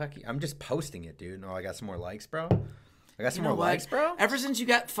just posting it, dude. No, I got some more likes, bro. I got some more likes, bro. Ever since you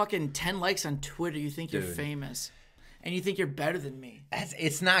got fucking 10 likes on Twitter, you think you're famous. And you think you're better than me.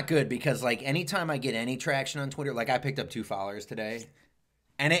 It's not good because, like, anytime I get any traction on Twitter, like, I picked up 2 followers today.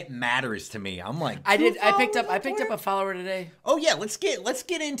 And it matters to me. I'm like, I picked up a follower today. Oh yeah, let's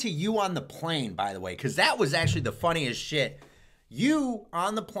get into you on the plane, by the way, because that was actually the funniest shit. You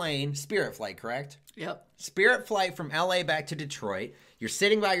on the plane, Spirit flight, correct? Yep. Spirit flight from LA back to Detroit. You're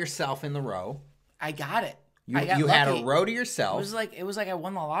sitting by yourself in the row. I got it. You had a row to yourself. It was like I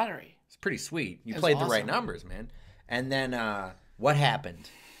won the lottery. It's pretty sweet. You played the right numbers, man. And then what happened?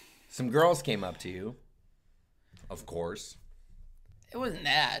 Some girls came up to you. Of course. It wasn't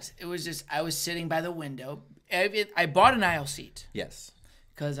that. It was just I was sitting by the window. I bought an aisle seat. Yes.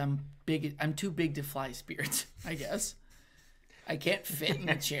 Because I'm too big to fly Spirit, I guess. I can't fit in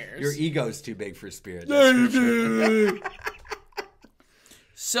the chairs. Your ego's too big for Spirit. That's for sure.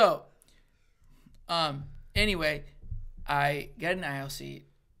 So, anyway, I get an aisle seat,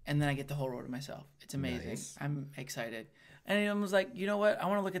 and then I get the whole row to myself. It's amazing. Nice. I'm excited. And I was like, you know what? I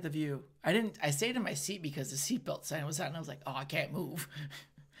want to look at the view. I stayed in my seat because the seatbelt sign was out, and I was like, oh, I can't move.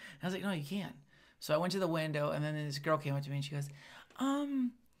 I was like, no, you can't. So I went to the window, and then this girl came up to me, and she goes,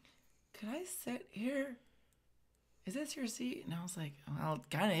 could I sit here? Is this your seat? And I was like, well, it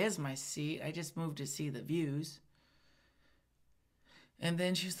kind of is my seat. I just moved to see the views. And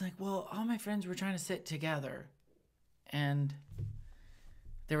then she was like, well, all my friends were trying to sit together. And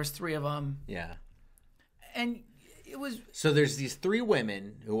there was 3 of them. Yeah. And it was... So there's these 3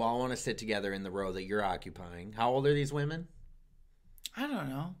 women who all want to sit together in the row that you're occupying. How old are these women? I don't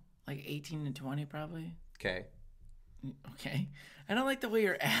know. Like 18 to 20 probably. Okay. I don't like the way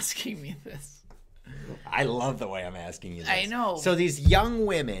you're asking me this. I love the way I'm asking you this. I know. So these young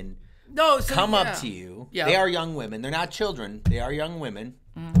women come up to you. Yeah. They are young women. They're not children. They are young women,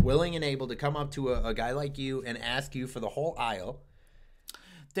 willing and able to come up to a guy like you and ask you for the whole aisle.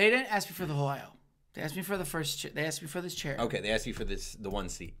 They didn't ask me for the whole aisle. They asked me for the first chair. They asked me for this chair. Okay, they asked you for the one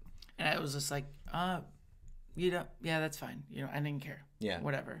seat. And I was just like, yeah, that's fine. I didn't care. Yeah.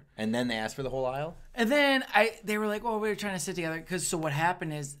 Whatever. And then they asked for the whole aisle? And then they were like, we were trying to sit together. So what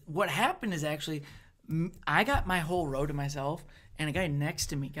happened is actually, I got my whole row to myself, and a guy next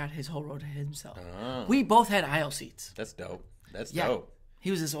to me got his whole row to himself. Oh. We both had aisle seats. That's dope. That's dope.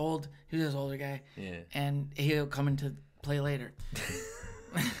 He was this older guy. Yeah. And he'll come into play later.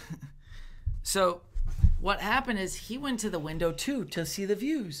 So what happened is he went to the window too to see the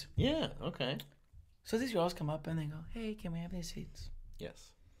views. Yeah. Okay. So these girls come up and they go, "Hey, can we have these seats?"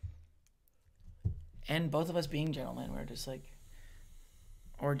 Yes. And both of us being gentlemen, we're just like,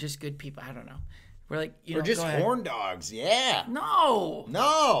 or just good people. I don't know. We're like, Or just horn dogs. Yeah. No,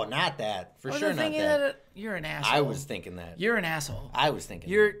 not that. For sure, not that. You're an asshole. I was thinking that. You're an asshole. I was thinking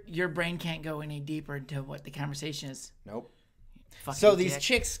your brain can't go any deeper into what the conversation is. Nope. Fucking So dick. these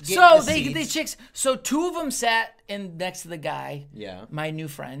chicks get these chicks. So two of them sat in next to the guy. Yeah. My new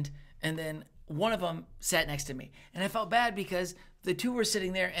friend, and then one of them sat next to me, and I felt bad because the two were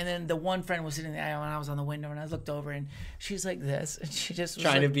sitting there, and then the one friend was sitting there, and I was on the window, and I looked over, and she's like this, and she just was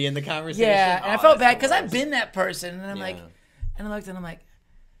trying like, to be in the conversation. yeah, and I felt bad because I've been that person, and I'm Yeah. like, and I looked, and I'm like,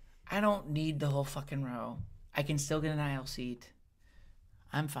 I don't need the whole fucking row. I can still get an aisle seat.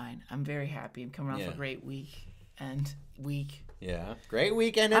 I'm fine. I'm very happy. I'm coming off a great week. Yeah. Great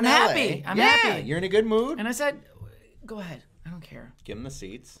weekend in I'm LA. happy. I'm happy. You're in a good mood. And I said, go ahead. I don't care. Give them the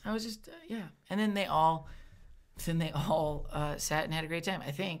seats. I was just, yeah. And then they all sat and had a great time, I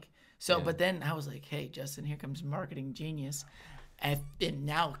think. So, but then I was like, hey, Justin, here comes marketing genius. And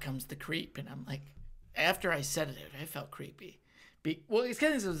now comes the creep. And I'm like, after I said it, I felt creepy. Well, it's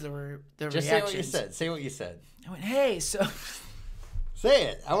kind of the Just reactions. say what you said. Say what you said. I went, hey, so... Say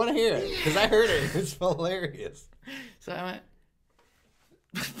it. I want to hear it because I heard it. It's hilarious. So I went...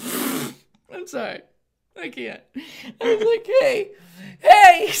 I'm sorry. I can't. I was like,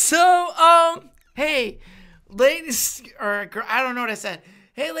 hey, so, hey, ladies, or I don't know what I said.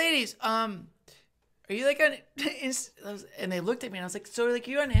 Hey, ladies, are you like on, and they looked at me and I was like, so like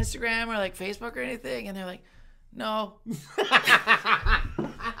you on Instagram or like Facebook or anything? And they're like, no.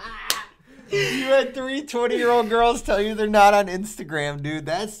 You had 3 20-year-old girls tell you they're not on Instagram, dude.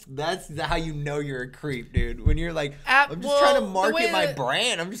 That's how you know you're a creep, dude. When you're like, I'm just trying to market my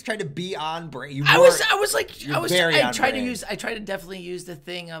brand. I'm just trying to be on brand. I tried to definitely use the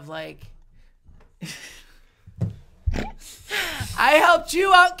thing of like, I helped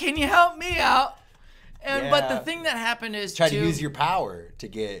you out. Can you help me out? And but the thing that happened is try to use your power to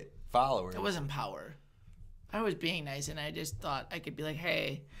get followers. It wasn't power. I was being nice, and I just thought I could be like,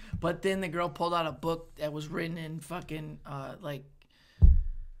 hey. But then the girl pulled out a book that was written in fucking, like,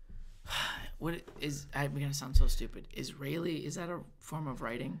 what is, I'm going to sound so stupid. Israeli, is that a form of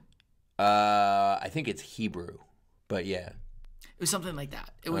writing? I think it's Hebrew, but yeah. It was something like that.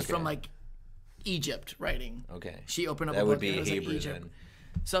 It was from, like, Egypt writing. Okay. She opened up that a book. That would be Hebrew, like then.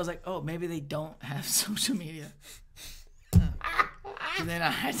 So I was like, oh, maybe they don't have social media. And then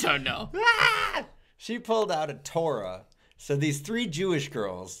I don't know. She pulled out a Torah. So these 3 Jewish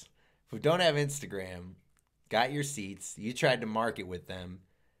girls who don't have Instagram got your seats. You tried to market with them.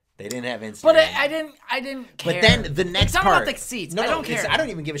 They didn't have Instagram. But I didn't care. But then the next part. It's not about the seats. I don't care. I don't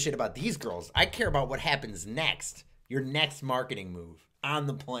even give a shit about these girls. I care about what happens next. Your next marketing move on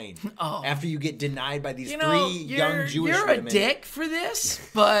the plane. Oh. After you get denied by these 3 young Jewish women. You're a dick for this,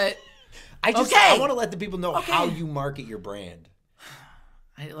 but I want to let the people know how you market your brand.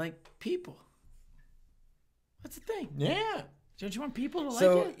 I like people. That's the thing. Yeah. Don't you want people to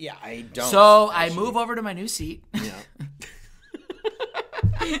like it? Yeah, I don't. So I move over to my new seat. Yeah.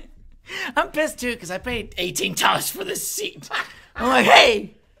 I'm pissed too because I paid $18 for this seat. I'm like,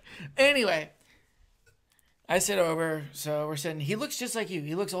 hey. Anyway, I sit over. So we're sitting. He looks just like you.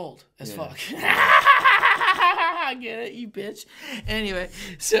 He looks old as fuck. I get it, you bitch. Anyway,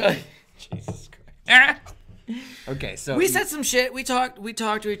 so Jesus Christ. Okay, so we said some shit. We talked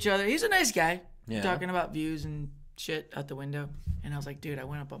to each other. He's a nice guy. Yeah. Talking about views and shit out the window. And I was like, dude, I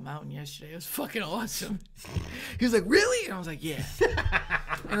went up a mountain yesterday. It was fucking awesome. He was like, really? And I was like, yeah.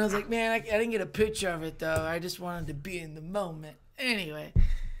 And I was like, man, I didn't get a picture of it, though. I just wanted to be in the moment. Anyway.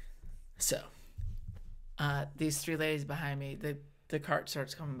 So, these 3 ladies behind me, the cart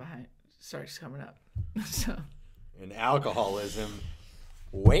starts coming up. So. And alcoholism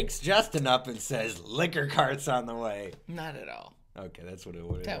wakes Justin up and says, liquor cart's on the way. Not at all. Okay, that's what it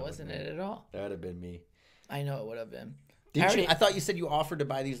would have been. That wasn't it at all. That would have been me. I know it would have been. I thought you said you offered to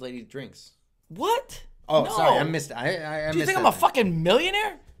buy these ladies drinks. What? Oh, no. sorry. I missed. I Do you think I'm a fucking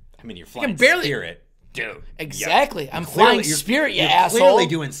millionaire? I mean, you're flying Spirit. Dude. Exactly. I'm flying Spirit, you asshole. You're clearly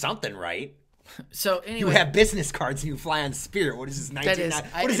doing something right. So anyway. You have business cards and you fly on Spirit. What is this,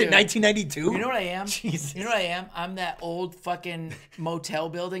 1992? You know what I am? Jesus. You know what I am? I'm that old fucking motel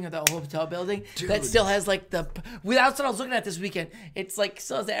building or the hotel building that still has like that's what I was looking at this weekend. It's like,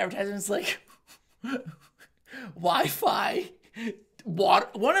 still has the advertisement. It's like Wi-Fi, water.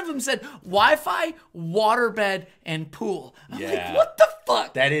 One of them said Wi-Fi, waterbed, and pool. I'm like, what the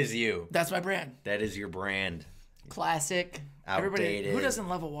fuck? That is you. That's my brand. That is your brand. Classic. Outdated. Everybody, who doesn't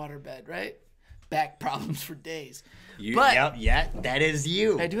love a waterbed, right? back problems for days. Yeah, that is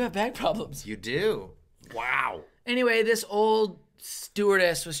you. I do have back problems. You do. Wow. Anyway, this old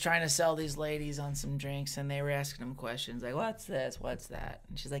stewardess was trying to sell these ladies on some drinks, and they were asking them questions like, "What's this? What's that?"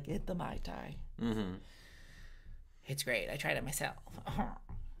 And she's like, "It's the Mai Tai. Mm-hmm. It's great. I tried it myself.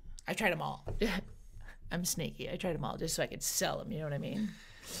 I tried them all. I'm sneaky. I tried them all just so I could sell them. You know what I mean?"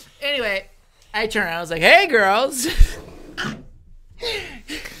 Anyway, I turned around. I was like, "Hey, girls."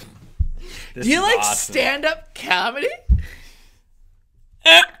 Do you like awesome. Stand-up comedy?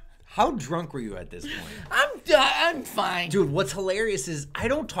 How drunk were you at this point? I'm fine. Dude, what's hilarious is I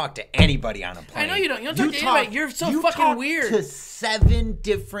don't talk to anybody on a plane. I know you don't. You don't talk to anybody. You're so fucking weird. You talk to 7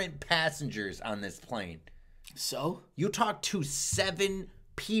 different passengers on this plane. So? You talked to 7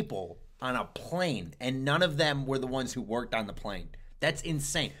 people on a plane, and none of them were the ones who worked on the plane. That's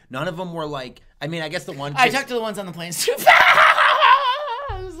insane. None of them were like, I mean, I guess the one. I talked to the ones on the planes too.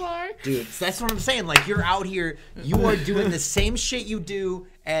 I'm sorry. Dude, that's what I'm saying. Like, you're out here, you are doing the same shit you do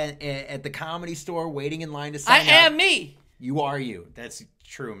at the Comedy Store, waiting in line to sign up. I am me. You are you. That's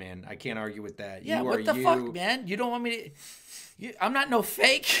true, man. I can't argue with that. Yeah, what the fuck, man? You don't want me to... I'm not no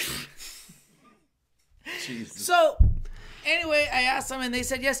fake. Jesus. So, anyway, I asked them, and they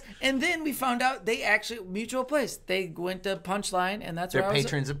said yes. And then we found out they actually... Mutual place. They went to Punchline, and that's where I was... They're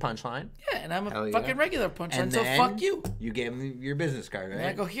patrons of Punchline? Yeah, and I'm a fucking regular Punchline, so fuck you. You gave them your business card, right? And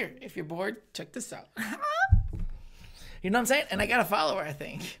I go, here, if you're bored, check this out. You know what I'm saying? And I got a follower, I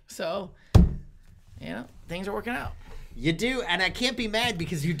think. So, you know, things are working out. You do, and I can't be mad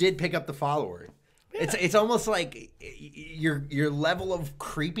because you did pick up the follower. Yeah. It's almost like your level of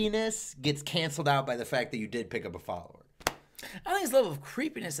creepiness gets canceled out by the fact that you did pick up a follower. I don't think it's level of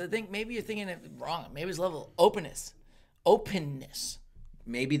creepiness. I think maybe you're thinking it wrong. Maybe it's level of openness. Openness.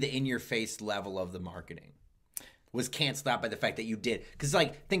 Maybe the in-your-face level of the marketing was canceled out by the fact that you did. Because,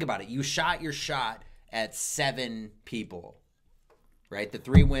 like, think about it. You shot your shot at 7 people, right? The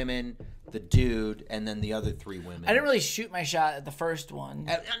 3 women, the dude, and then the other 3 women. I didn't really shoot my shot at the first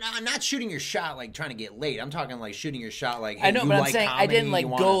one. I'm not shooting your shot like trying to get laid. I'm talking like shooting your shot like, hey, I know, you but like I'm saying comedy, I didn't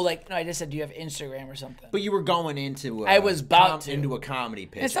like go like, no, I just said, do you have Instagram or something? But you were going into I was about to. into a comedy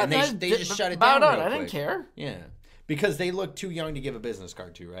pitch. It's and not they just shut it down real quick. I didn't care. Yeah. Because they look too young to give a business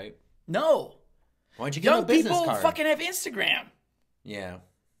card to, right? No. Why don't you give them a business card? Young people fucking have Instagram. Yeah.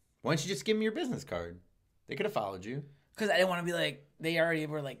 Why don't you just give them your business card? They could have followed you. Because I didn't want to be like, they already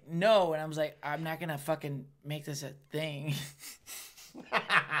were like, no. And I was like, I'm not going to fucking make this a thing. I'm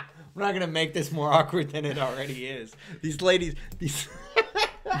not going to make this more awkward than it already is. These ladies, these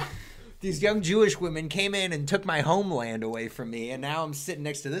young Jewish women came in and took my homeland away from me. And now I'm sitting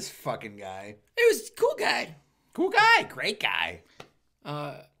next to this fucking guy. It was a cool guy. Cool guy. Great guy.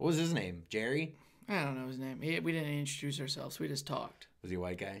 What was his name? Jerry? I don't know his name. We didn't introduce ourselves. We just talked. Was he a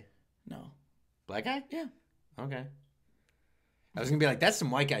white guy? No. Black guy? Yeah. Okay. I was going to be like, that's some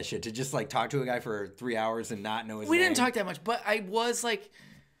white guy shit to just like talk to a guy for 3 hours and not know his name. We didn't talk that much, but I was like,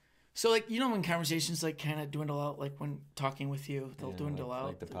 so like, you know when conversations like kind of dwindle out, like when talking with you, they'll dwindle out.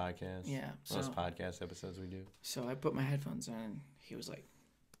 Like the podcast. Yeah. Most podcast episodes we do. So I put my headphones on and he was like,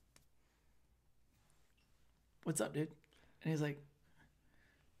 what's up, dude? And he's like,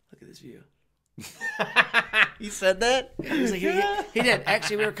 look at this view. He said that? He was like, he did.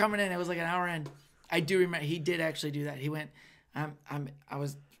 Actually, we were coming in. It was like an hour in. I do remember. He did actually do that. He went, I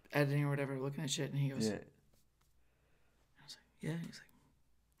was editing or whatever, looking at shit, and he goes, yeah. I was like, yeah. He's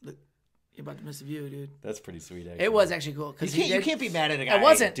like, look, you're about to miss a view, dude. That's pretty sweet, actually. It was actually cool. You can't be mad at a guy I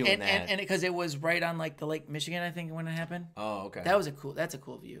wasn't, doing that. And because it was right on like the Lake Michigan, I think, when it happened. Oh, okay. That's a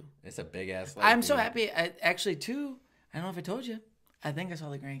cool view. It's a big ass lake. I'm so happy. Actually, too, I don't know if I told you, I think I saw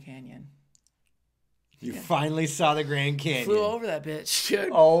the Grand Canyon. You finally saw the Grand Canyon. Flew over that bitch, dude.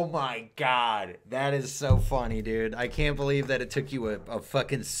 Oh my God. That is so funny, dude. I can't believe that it took you a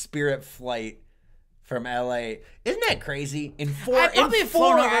fucking Spirit flight from LA. Isn't that crazy? In 4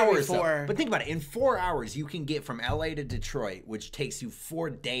 hours. But think about it. In 4 hours, you can get from LA to Detroit, which takes you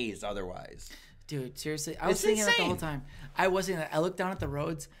 4 days otherwise. Dude, seriously. I was thinking that the whole time. I was thinking that. I looked down at the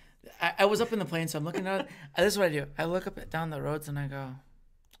roads. I was up in the plane, so I'm looking down. This is what I do. I look up down the roads and I go,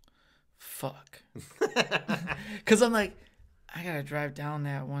 fuck. Because I'm like, I gotta drive down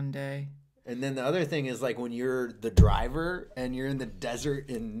that one day. And then the other thing is like when you're the driver and you're in the desert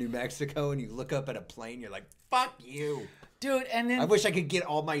in New Mexico and you look up at a plane, you're like, fuck you. Dude, and then... I wish I could get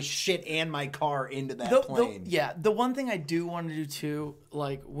all my shit and my car into that plane. The one thing I do want to do too,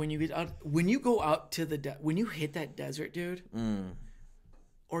 like when you get out, when you go out to when you hit that desert, dude,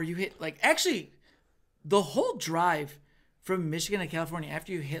 or you hit like, actually, the whole drive from Michigan to California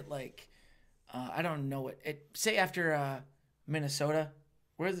after you hit like, I don't know say after Minnesota,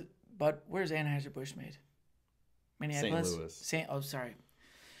 where's But where's Anheuser-Busch made? Minneapolis? St. Louis. Sorry.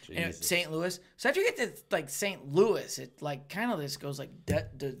 Anyway, St. Louis. So after you get to like St. Louis, it like kind of just goes like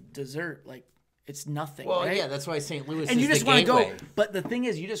dessert. Like it's nothing. Well, right? yeah, that's why St. Louis and is you just want to go. But the thing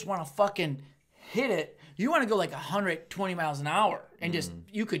is, you just want to fucking hit it. You want to go like 120 miles an hour, and just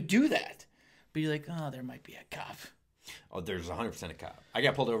you could do that. But you're like, oh, there might be a cop. Oh, there's 100% a cop. I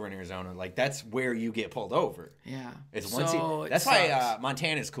got pulled over in Arizona. Like that's where you get pulled over. Yeah. It's once that's why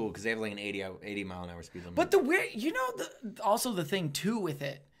Montana's cool because they have like an 80 mile an hour speed limit. But the weird, also the thing too with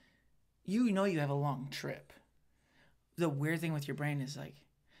it, you have a long trip. The weird thing with your brain is like,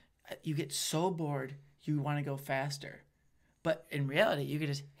 you get so bored, you want to go faster, but in reality, you could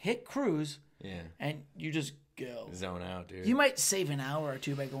just hit cruise. Yeah. And you just go zone out, dude. You might save an hour or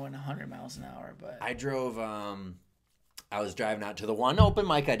two by going 100 miles an hour, but I drove. I was driving out to the one open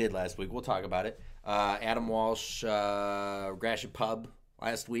mic I did last week. We'll talk about it. Adam Walsh, Gratiot Pub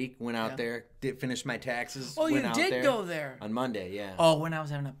last week. Went out there. Did finish my taxes. Oh, you did go there on Monday. Yeah. Oh, when I was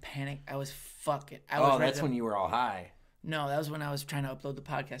having a panic, I was fucking. That's when you were all high. No, that was when I was trying to upload the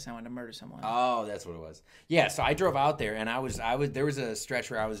podcast and I wanted to murder someone. Oh, that's what it was. Yeah, so I drove out there and I was there was a stretch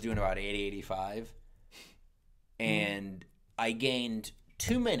where I was doing about 80, 85. And I gained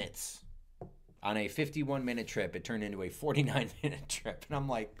 2 minutes on a 51-minute trip. It turned into a 49-minute trip. And I'm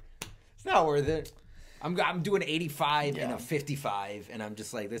like, it's not worth it. I'm doing 85 and a 55 and I'm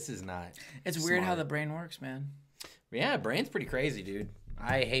just like, this is not It's smart. Weird how the brain works, man. Yeah, brain's pretty crazy, dude.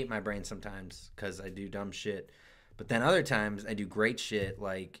 I hate my brain sometimes because I do dumb shit. But then other times I do great shit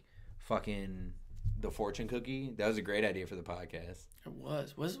like fucking the fortune cookie. That was a great idea for the podcast. It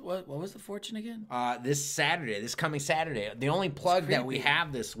was. What was the fortune again? This coming Saturday. The only plug that we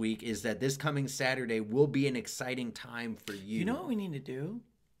have this week is that this coming Saturday will be an exciting time for you. You know what we need to do?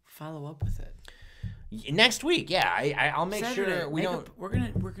 Follow up with it. Next week, yeah. I'll make Saturday, sure we're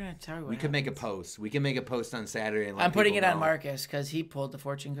gonna tell you. We could make a post. We can make a post on Saturday. And let I'm putting it know. on Marcus because he pulled the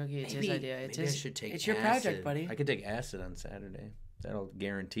fortune cookie. It's his idea. It's your project, buddy. I could take acid on Saturday. That'll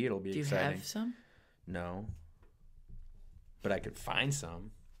guarantee it'll be exciting. Do you have some? No, but I could find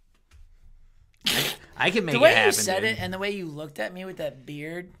some. I can make it happen. The way you said it and the way you looked at me with that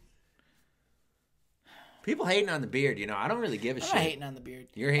beard. People hating on the beard, I don't really give a shit. I'm not hating on the beard.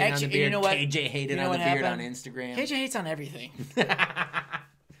 You're hating on the beard. You know what? KJ hated on the beard on Instagram. KJ hates on everything.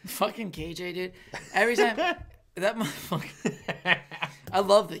 Fucking KJ, dude. Every time that motherfucker. I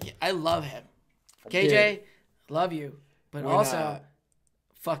love him. KJ, love you, but also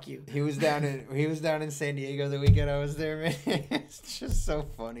fuck you. He was down in San Diego the weekend I was there, man. It's just so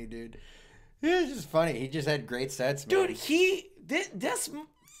funny, dude. It's just funny. He just had great sets, man. Dude, this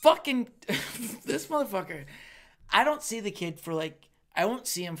motherfucker, I don't see the kid I won't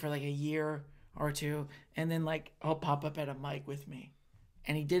see him for like a year or two, and then I'll pop up at a mic with me,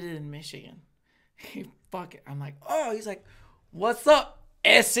 and he did it in Michigan. I'm like, oh, he's like, what's up,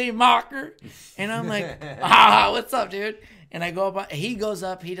 S.A. Mocker? And I'm like, what's up, dude? And I go up, he goes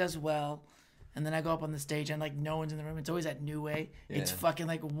up, he does well, and then I go up on the stage, and no one's in the room. It's always at New Way. Yeah. It's fucking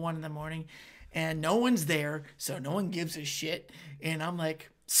 1 a.m, and no one's there, so no one gives a shit, and I'm like,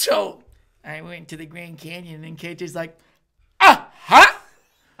 so I went to the Grand Canyon, and KJ's like,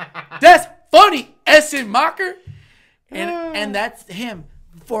 that's funny, S.A. Mocker. And that's him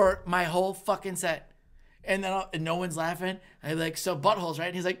for my whole fucking set. And then no one's laughing. I'm like, so buttholes, right?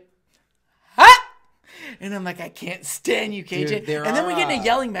 And he's like, and I'm like, I can't stand you, KJ. Dude, and then we get in a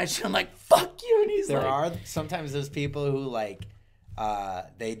yelling match, and I'm like, fuck you. And he's there are sometimes those people who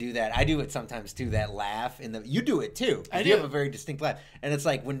they do that. I do it sometimes too. That laugh you do it too. You have a very distinct laugh, and it's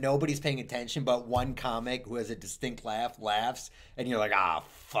like when nobody's paying attention, but one comic who has a distinct laugh laughs, and you're like,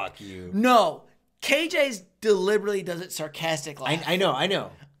 fuck you. No, KJ's deliberately does it sarcastic laugh. I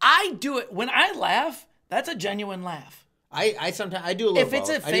know. I do it when I laugh. That's a genuine laugh. I sometimes I do a little. If it's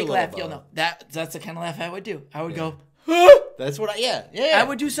a fake laugh, you'll know that's the kind of laugh I would do. I would go. That's what yeah. I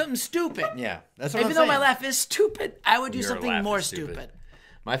would do something stupid. Yeah, that's what Even though my laugh is stupid, I would do something more stupid.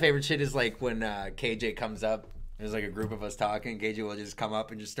 My favorite shit is when KJ comes up. There's a group of us talking. KJ will just come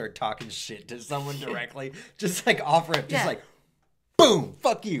up and just start talking shit to someone directly. Just offer it. Just boom,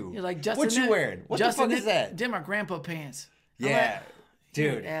 fuck you. You're like, Justin, what you wearing? What the fuck is that? Did my grandpa pants. Yeah,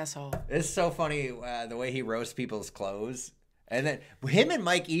 dude, asshole. It's so funny the way he roasts people's clothes. And then him and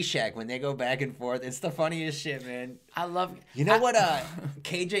Mike Eshak, when they go back and forth, it's the funniest shit, man. I love it. You know what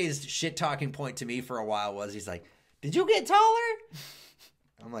KJ's shit talking point to me for a while was? He's like, did you get taller?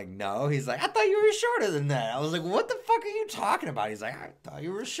 I'm like, no. He's like, I thought you were shorter than that. I was like, what the fuck are you talking about? He's like, I thought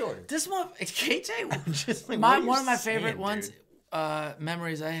you were shorter. This one, KJ, just one of my favorite ones,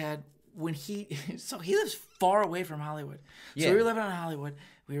 memories I had when he lives far away from Hollywood. Yeah. So we were living in Hollywood.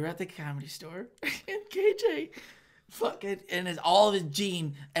 We were at the Comedy Store, and KJ, fucking, and it's all of his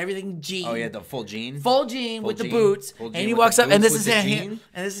jean, everything jean. Oh yeah, the full jean. Full jean with the jean. boots, Full and jean he with walks the up, and boots this is with the him, jean?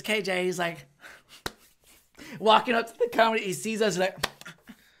 and this is KJ. He's like walking up to the comedy. He sees us like,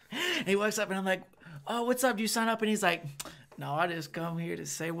 and he walks up, and I'm like, "Oh, what's up? Do you sign up?" And he's like, "No, I just come here to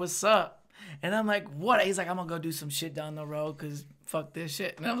say what's up." And I'm like, "What?" He's like, "I'm gonna go do some shit down the road, cause fuck this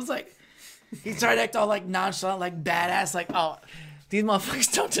shit." And I was like, he tried to act all like nonchalant, like badass, like, "Oh, these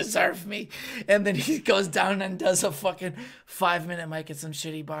motherfuckers don't deserve me." And then he goes down and does a fucking 5-minute mic at some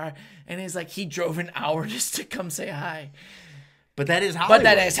shitty bar. And he's like, he drove an hour just to come say hi. But that is Hollywood. But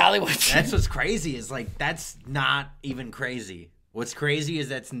that is Hollywood. That's what's crazy. Is like that's not even crazy. What's crazy is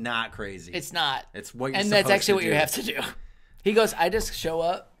that's not crazy. It's not. It's what you're and that's supposed actually to what do. you have to do. He goes, I just show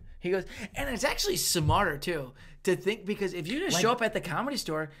up. He goes, and it's actually smarter too to think, because if you just show up at the Comedy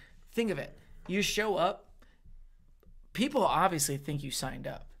Store, think of it. You show up, people obviously think you signed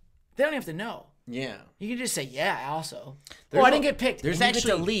up. They don't have to know. Yeah. You can just say, yeah, also. There's I a- didn't get picked. there's And you get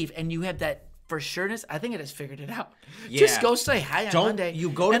actually- to leave, and you have that for sureness. I think it has figured it out. Yeah. Just go say hi on Don't Monday.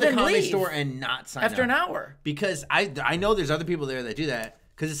 you go to and the then Comedy leave Store and not sign after up. an hour. Because I know there's other people there that do that.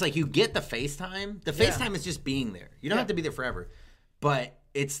 Because it's like you get the FaceTime. The FaceTime is just being there. You don't have to be there forever. But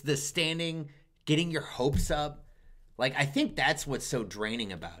it's the standing, getting your hopes up. Like, I think that's what's so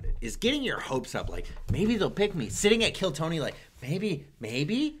draining about it, is getting your hopes up. Like, maybe they'll pick me. Sitting at Kill Tony, like, maybe.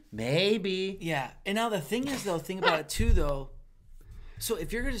 Yeah. And now the thing is, though, think about it too, though. So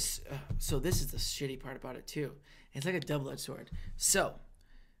if you're going to, so this is the shitty part about it too. It's like a double-edged sword. So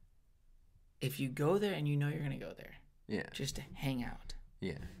if you go there and you know you're going to go there Yeah. just to hang out,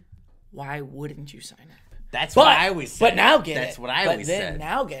 Yeah. why wouldn't you sign up? That's what I always said. But now get it. That's what I always said.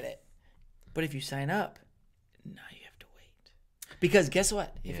 Now get it. But if you sign up, now you have to wait. Because guess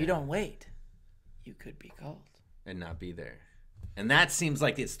what? If you don't wait, you could be called. And not be there. And that seems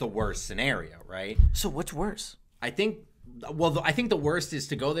like it's the worst scenario, right? So what's worse? I think the worst is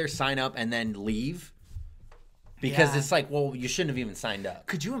to go there, sign up, and then leave. Because Yeah. it's like, well, you shouldn't have even signed up.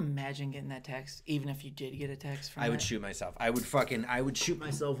 Could you imagine getting that text, even if you did get a text from I would that? shoot myself. I would shoot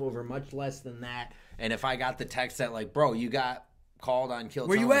myself over much less than that. And if I got the text that like, bro, you got called on Kill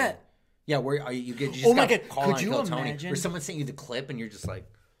Where Tony. you at? Yeah, where are you? You just Oh my got God, called could on you Kill Tony. imagine? Or someone sent you the clip and you're just like,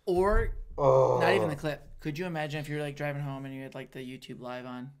 Or not even the clip. Could you imagine if you were like driving home and you had like the YouTube live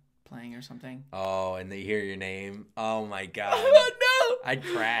on playing or something? oh, and they hear your name. Oh my God. Oh no! I'd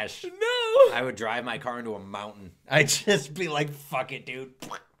crash. No! I would drive my car into a mountain. I'd just be like, fuck it, dude.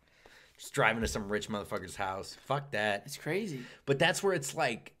 Just driving to some rich motherfucker's house. Fuck that. It's crazy. But that's where it's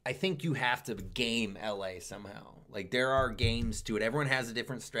like, I think you have to game LA somehow. Like, there are games to it. Everyone has a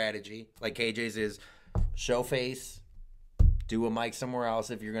different strategy. Like KJ's is show face, do a mic somewhere else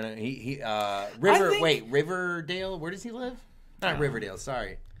if you're going to. Riverdale? Where does he live? Not Riverdale,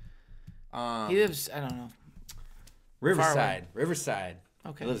 sorry. He lives, I don't know. Riverside. Riverside.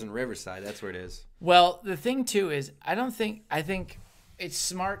 Okay. He lives in Riverside. That's where it is. Well, the thing too is, I think it's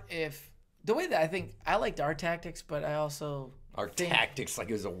smart if, the way that I liked our tactics, but I also Our think, tactics, like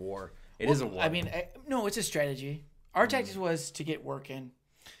it was a war. It is a war. I mean, no, it's a strategy. Our tactics was to get work in.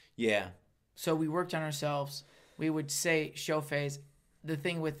 yeah. So we worked on ourselves. We would say show phase. The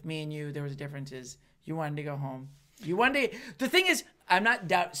thing with me and you, there was a difference is you wanted to go home. You wanted to, the thing is, I'm not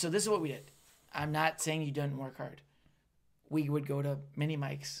doubt. So this is what we did. I'm not saying you didn't work hard. We would go to mini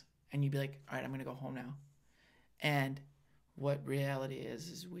mics and you'd be like, all right, I'm going to go home now. And what reality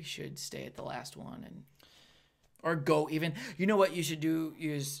is we should stay at the last one or go even, you know what you should do?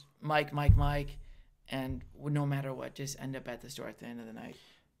 Use mic. And no matter what, just end up at the store at the end of the night.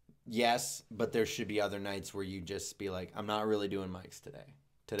 Yes, but there should be other nights where you just be like, I'm not really doing mics today.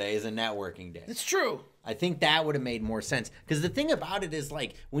 Today is a networking day. It's true. I think that would have made more sense. Because the thing about it is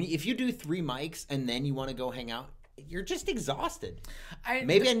like, if you do 3 mics and then you want to go hang out, you're just exhausted.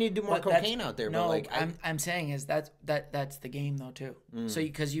 Maybe I need to do more cocaine out there. No, but like, I'm saying is that's the game though too. So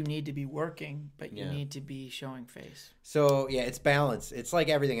because you need to be working, but you need to be showing face. So yeah, it's balance. It's like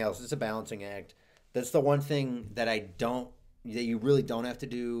everything else. It's a balancing act. That's the one thing that that you really don't have to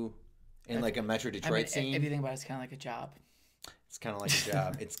do in like a Metro Detroit scene. If you think about it, it's kind of like a job. It's kind of like a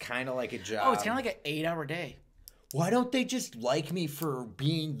job. It's kind of like a job. Oh, it's kind of like an 8-hour day. Why don't they just like me for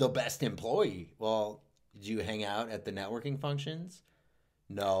being the best employee? Well, did you hang out at the networking functions?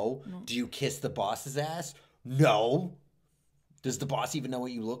 No. Do you kiss the boss's ass? No. Does the boss even know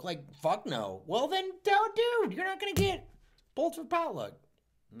what you look like? Fuck no. Well then, dude, you're not going to get bolts for potluck.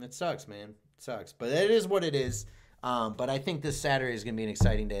 And it sucks, man. It sucks. But it is what it is. But I think this Saturday is going to be an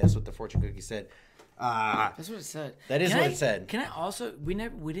exciting day. That's what the fortune cookie said. That's what it said. That is what it said. Can I also? We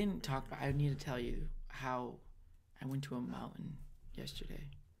didn't talk about. I need to tell you how I went to a mountain yesterday.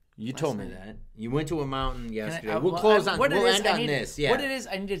 You told me that. You went to a mountain yesterday. We'll end on this. Yeah. What it is,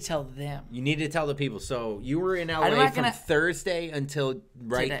 I need to tell them. You need to tell the people. So you were in LA from Thursday until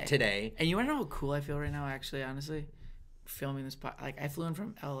today. And you want to know how cool I feel right now, actually, honestly? Filming this I flew in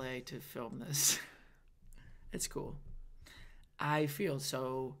from LA to film this. It's cool. I feel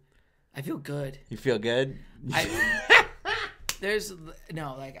good. You feel good? I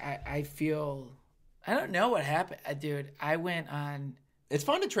feel, I don't know what happened. Dude, I went on. It's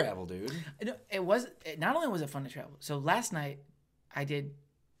fun to travel, dude. Not only was it fun to travel. So last night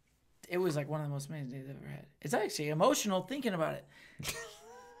it was like one of the most amazing days I've ever had. It's actually emotional thinking about it.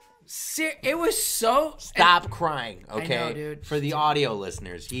 It was so. Stop crying, okay? I know, dude. For the audio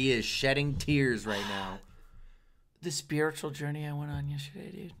listeners, he is shedding tears right now. The spiritual journey I went on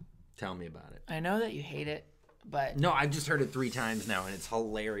yesterday, dude. Tell me about it. I know that you hate it, but no, I've just heard it 3 times now, and it's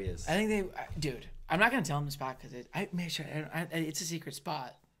hilarious. I think dude. I'm not gonna tell them the spot because I made sure it's a secret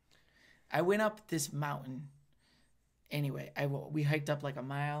spot. I went up this mountain. Anyway, we hiked up like a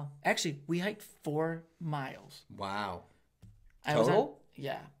mile. Actually, we hiked 4 miles. Wow. Total?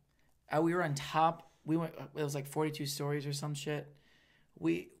 Yeah. We were on top. We went. It was like 42 stories or some shit.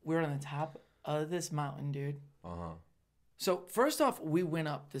 We were on the top of this mountain, dude. So first off, we went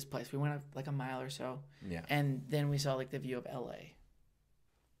up this place. We went up like a mile or so. Yeah. And then we saw like the view of LA.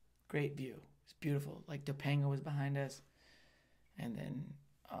 Great view. It's beautiful. Like Topanga was behind us. And then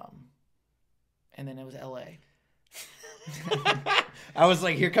it was LA. I was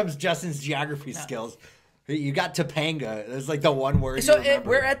like, here comes Justin's geography skills. You got Topanga. That's like the one word. So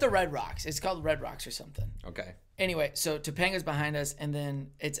we're at the Red Rocks. It's called Red Rocks or something. Okay. Anyway, so Topanga's behind us, and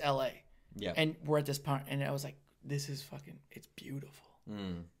then it's LA. Yeah. And we're at this part, and I was like, this is fucking, it's beautiful.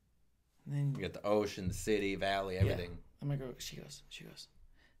 And then you got the ocean, the city, valley, everything. Yeah. I'm gonna go. She goes.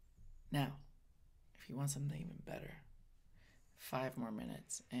 Now, if you want something even better, 5 more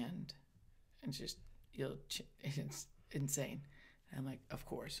minutes, and just it's insane. And I'm like, of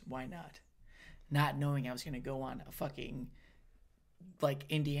course, why not? Not knowing I was gonna go on a fucking like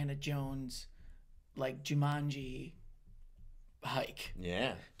Indiana Jones, like Jumanji hike.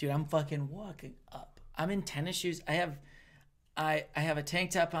 Yeah, dude, I'm fucking walking up. I'm in tennis shoes. I have a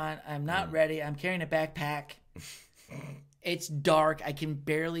tank top on. I'm not ready. I'm carrying a backpack. It's dark. I can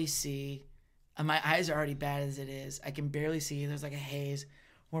barely see. My eyes are already bad as it is. I can barely see. There's like a haze.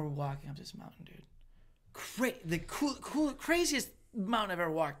 We're walking up this mountain, dude. The craziest mountain I've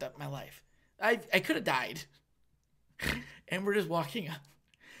ever walked up in my life. I could have died. And we're just walking up.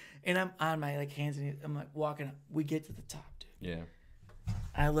 And I'm on my like hands and knees. I'm like walking up. We get to the top, dude. Yeah.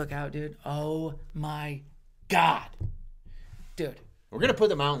 I look out, dude. Oh my God. Dude. We're going to put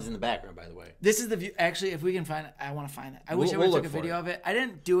the mountains in the background, by the way. This is the view. Actually, if we can find it, I want to find it. I wish I would have took a video of it. I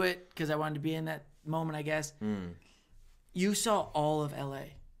didn't do it because I wanted to be in that moment, I guess. You saw all of LA.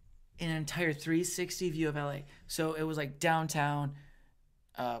 An entire 360 view of LA. So it was like downtown,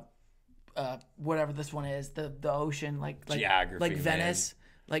 whatever this one is, the ocean, like geography, like Venice.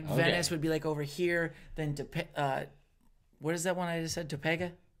 Like Venice would be like over here. Then what is that one I just said?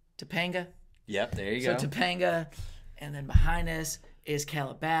 Topanga. Yep, there you go. So Topanga, and then behind us is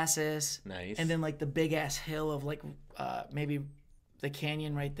Calabasas. Nice. And then like the big ass hill of like maybe the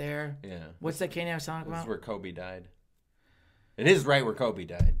canyon right there. Yeah. What's that canyon I was talking about? This is where Kobe died. It is right where Kobe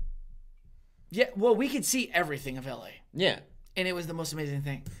died. Yeah, well, we could see everything of LA. Yeah. And it was the most amazing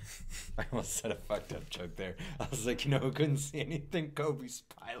thing. I almost said a fucked up joke there. I was like, who couldn't see anything? Kobe's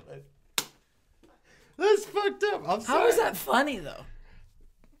pilot. That's fucked up. I'm sorry. How is that funny, though?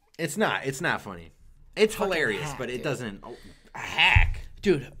 It's not. It's not funny. It's fucking hilarious, hack, but it doesn't. A hack.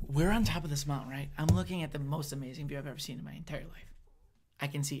 Dude, we're on top of this mountain, right? I'm looking at the most amazing view I've ever seen in my entire life. I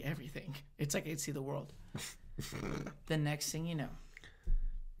can see everything. It's like I can see the world. The next thing you know,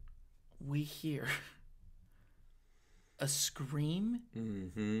 we hear a scream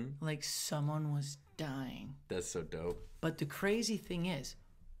like someone was dying. That's so dope. But the crazy thing is,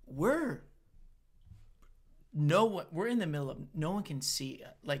 we're in the middle of, no one can see.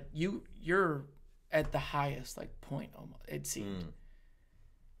 Like you're at the highest like point almost, it seemed.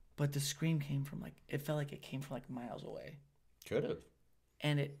 But the scream came from it felt like it came from like miles away. Could have.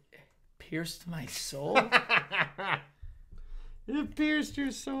 And it pierced my soul. It pierced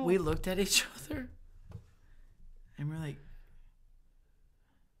your soul. We looked at each other and we're like,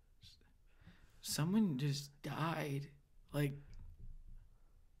 someone just died. Like,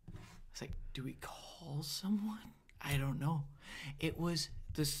 it's like, do we call someone? I don't know. It was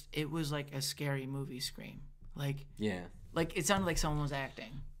like a scary movie scream. Like, yeah. Like it sounded like someone was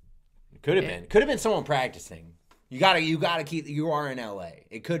acting. Could have been someone practicing. You gotta keep. You are in LA.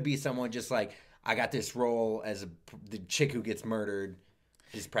 It could be someone just like, I got this role as the chick who gets murdered,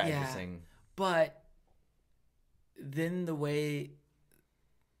 is practicing. Yeah, but then the way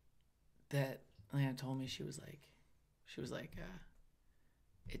that Lana told me, she was like,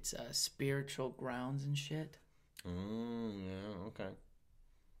 it's spiritual grounds and shit. Yeah, okay.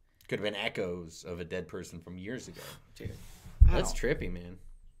 Could have been echoes of a dead person from years ago. Dude, that's trippy, man.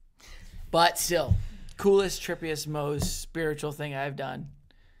 But still, coolest, trippiest, most spiritual thing I've done.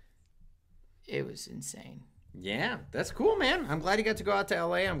 It was insane. Yeah, that's cool, man. I'm glad you got to go out to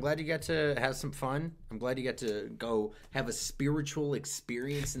LA. I'm glad you got to have some fun. I'm glad you got to go have a spiritual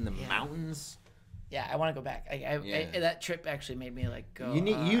experience in the mountains. Yeah, I want to go back. That trip actually made me like go. You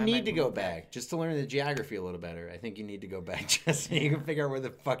need to go back just to learn the geography a little better. I think you need to go back just so you can figure out where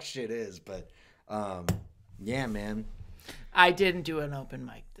the fuck shit is. But yeah, man. I didn't do an open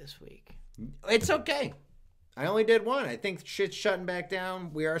mic this week. It's okay. I only did one. I think shit's shutting back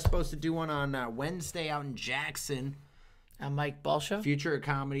down. We are supposed to do one on Wednesday out in Jackson. Mike Ball Show? Future of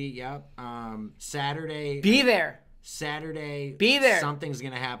Comedy, yep. Saturday. Be there. Saturday. Be there. Something's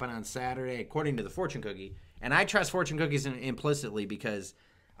going to happen on Saturday, according to the fortune cookie. And I trust fortune cookies implicitly because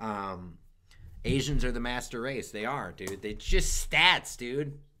Asians are the master race. They are, dude. It's just stats,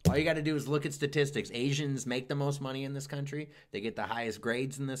 dude. All you got to do is look at statistics. Asians make the most money in this country. They get the highest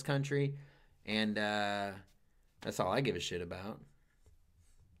grades in this country. And that's all I give a shit about.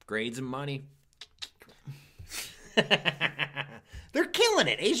 Grades and money. They're killing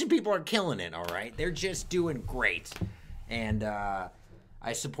it. Asian people are killing it, all right? They're just doing great. And I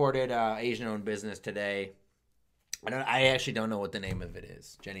supported Asian-owned business today. I actually don't know what the name of it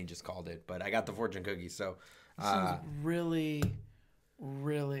is. Jenny just called it, but I got the fortune cookie, so... Sounds really,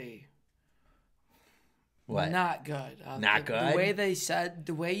 really... What? Not good. Not good?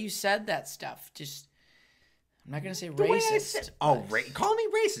 The way you said that stuff, just... I'm not gonna say racist. Call me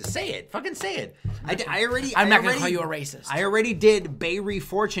racist. Say it. Fucking say it. I'm not gonna call you a racist. I already did Bayri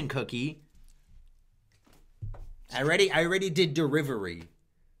fortune cookie. I already did derivery.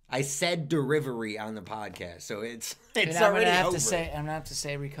 I said derivery on the podcast, so it's already over. I'm gonna have to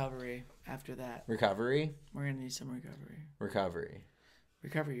say recovery after that. Recovery. We're gonna need some recovery.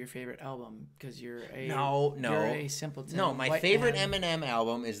 Recovery, your favorite album, because you're a simpleton. No, my favorite Eminem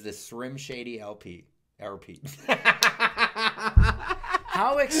album is the Slim Shady LP. How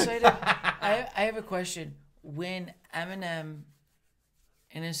excited! I have a question. When Eminem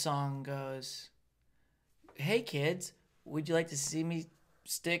in his song goes, "Hey kids, would you like to see me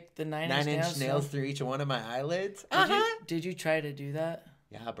stick the 9-inch nails through each one of my eyelids?" Did you try to do that?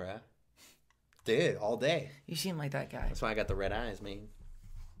 Yeah, bruh. Did all day. You seem like that guy. That's why I got the red eyes, man.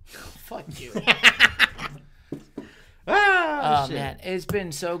 Fuck you. Oh man, it's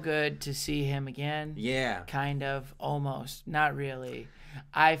been so good to see him again. Yeah. Kind of, almost, not really.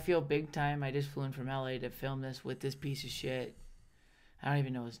 I feel big time. I just flew in from LA to film this with this piece of shit. I don't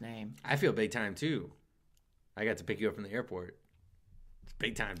even know his name. I feel big time too. I got to pick you up from the airport. It's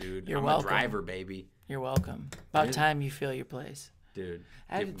big time, dude. You're I'm welcome. a driver, baby. You're welcome. About time you feel your place. Dude,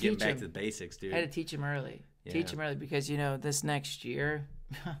 getting back to the basics, dude. I had to teach him early. Yeah. Teach him early because, this next year...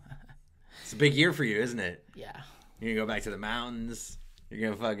 It's a big year for you, isn't it? Yeah. You're gonna go back to the mountains.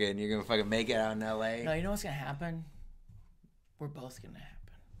 You're gonna fucking make it out in LA. No, you know what's gonna happen? We're both gonna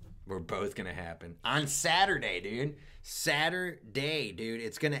happen. On Saturday, dude.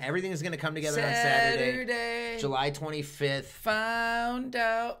 Everything is gonna come together on Saturday. July 25th. Found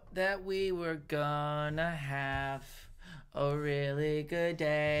out that we were gonna have a really good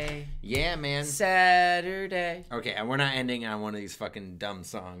day. Yeah, man. Saturday. Okay, and we're not ending on one of these fucking dumb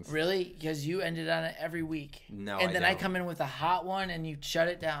songs. Really? Because you ended on it every week. No, and then I come in with a hot one and you shut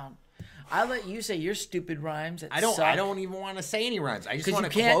it down. I let you say your stupid rhymes. I don't even want to say any rhymes. I just want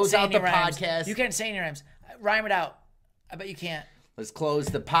to close out the podcast. You can't say any rhymes. Rhyme it out. I bet you can't. Let's close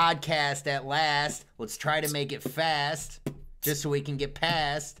the podcast at last. Let's try to make it fast, just so we can get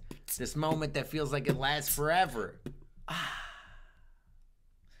past this moment that feels like it lasts forever.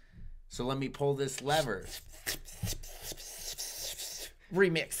 So let me pull this lever.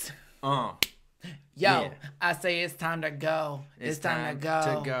 Remix. Yo, yeah. I say it's time to go. It's time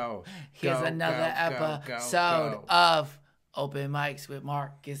to go. Here's another episode of Open Mics with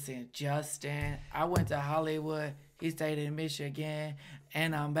Marcus and Justin. I went to Hollywood. He stayed in Michigan.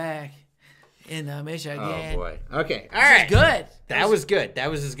 And I'm back. in Michigan. Oh boy. Okay. All This right. is good. That was good. That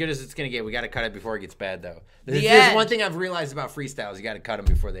was as good as it's gonna get. We got to cut it before it gets bad, though. There's end. one thing I've realized about freestyles: you got to cut them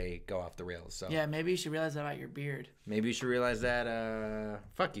before they go off the rails. So Yeah, maybe you should realize that about your beard. maybe you should realize that.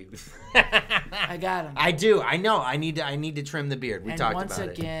 Fuck you. I got him. I do. I know. I need to trim the beard. We and talked once about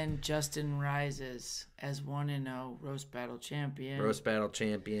it. again, Justin rises as 1-0 roast battle champion. Roast battle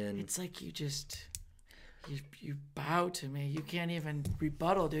champion. It's like you just you bow to me. You can't even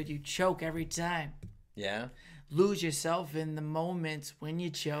rebuttal, dude. You choke every time. Yeah. Lose yourself in the moments when you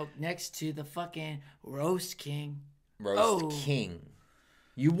choke next to the fucking roast king. Roast king.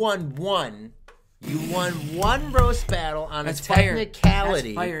 You won one. You won one roast battle on That's a fire.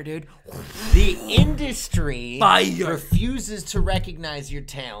 technicality. That's fire, dude. The industry Fire. refuses to recognize your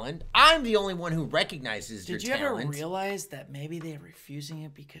talent. I'm the only one who recognizes your Did you talent. ever realize that maybe they're refusing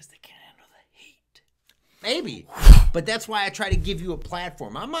it because they can't handle the heat? Maybe. But that's why I try to give you a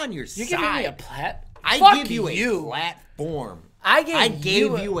platform. I'm on your You're side. giving me a plat? I Fuck give you a you. platform. I gave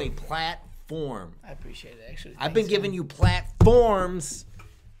you you a platform. I appreciate it, actually. I've been giving you platforms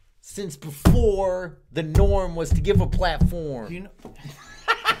since before the norm was to give a platform. You know,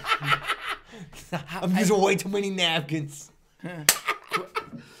 I'm using way too many napkins.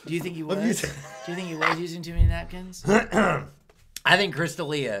 do you think he was? Do you think he was using too many napkins? I think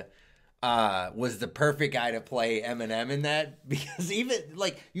Crystalia was the perfect guy to play Eminem in that, because even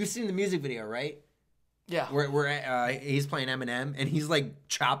like you've seen the music video, right? Yeah. Where he's playing Eminem and he's like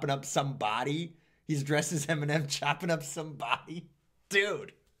chopping up some body. He's dressed as Eminem chopping up some body.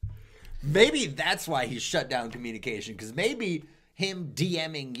 Dude. Maybe that's why he shut down communication, because maybe him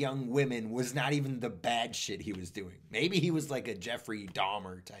DMing young women was not even the bad shit he was doing. Maybe he was like a Jeffrey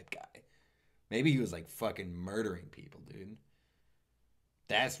Dahmer type guy. Maybe he was like fucking murdering people, dude.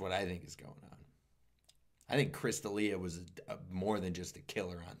 That's what I think is going on. I think Crystalia was more than just a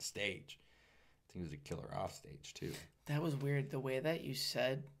killer on stage. I think he was a killer off stage too. That was weird. The way that you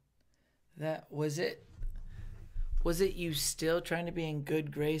said that, was it you still trying to be in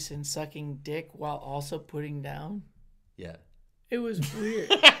good grace and sucking dick while also putting down? Yeah. It was weird.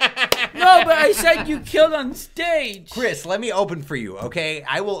 No, but I said you killed on stage. Chris, let me open for you, okay?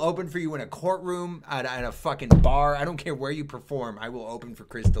 I will open for you in a courtroom, at a fucking bar. I don't care where you perform. I will open for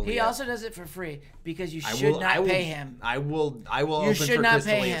Crystalia. He also does it for free because you should not pay him. I will open for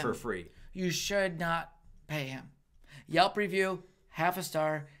Crystalia for free. You should not pay him. Yelp review, half a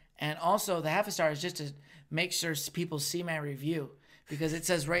star, and also the half a star is just to make sure people see my review, because it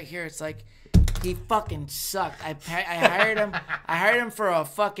says right here, it's like, he fucking sucked. I hired him. I hired him for a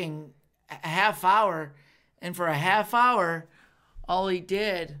fucking half hour, and for a half hour, all he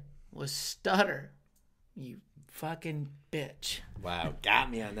did was stutter. You fucking bitch. Wow,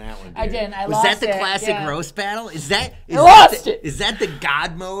 got me on that one, dude. I didn't. I Was lost that the it, classic yeah. roast battle? Is that the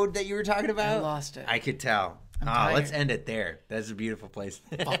God mode that you were talking about? I lost it. I could tell. tired. Let's end it there. That's a beautiful place.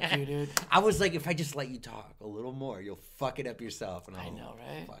 Fuck you, dude. I was like, if I just let you talk a little more, you'll fuck it up yourself. And I know,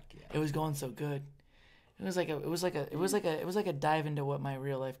 right? Fuck yeah. It was going so good. It was like a dive into what my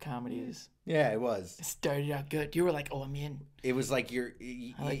real life comedy is. Yeah, it was. It started out good. You were like, "Oh, I'm in. It was like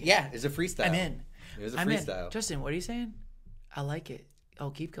like yeah, it's a freestyle. I'm in. It was a I'm freestyle. in." Justin, what are you saying? I like it.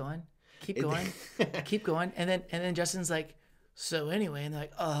 Oh, keep going. Keep going. Keep going. And then Justin's like, "So anyway," and they're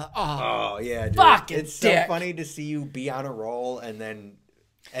like, Oh yeah, dude. fucking It's so dick. funny to see you be on a roll and then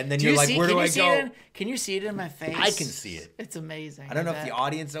Do you're you like, see, where can do you I see go? it can you see it in my face? I can see it. It's amazing. I don't know if the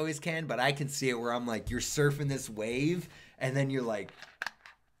audience always can, but I can see it where I'm like, you're surfing this wave, and then you're like,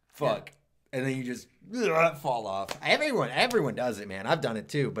 fuck. And then you just fall off. Everyone does it, man. I've done it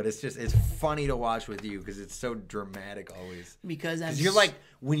too, but it's funny to watch with you because it's so dramatic always. Because you're like,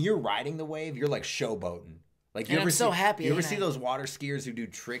 when you're riding the wave, you're like showboating. Like And I'm so happy, You ever ain't see I? those water skiers who do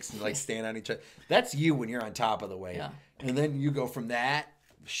tricks and like stand on each other? That's you when you're on top of the wave. Yeah. And then you go from that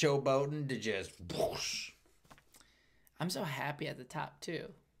showboating to just whoosh. I'm so happy at the top too.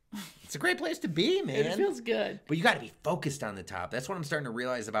 It's a great place to be, man. It feels good. But you got to be focused on the top. That's what I'm starting to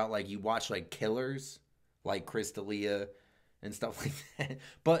realize about, like, you watch, like, killers, like Crystalia and stuff like that.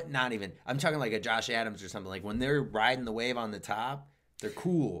 But not even. I'm talking like a Josh Adams or something. Like, when they're riding the wave on the top, they're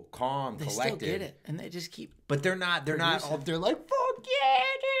cool, calm, They collected. still get it, and they just keep. But they're not Producing. up there like, fuck yeah,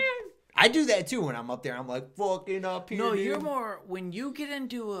 dude. I do that, too, when I'm up there. I'm like, fucking up here, No, dude. you're more when you get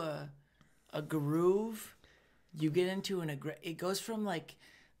into a groove. You get into it goes from like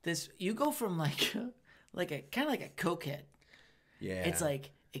this. You go from like a kind of like a cokehead. Yeah. It's like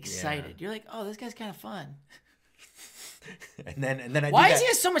excited. You're like, oh, this guy's kind of fun. And then I do Why that. does he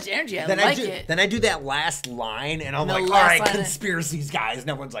have so much energy? I Then like I do, it. Then I do that last line, and I'm The like, all last right, line- conspiracies, guys. And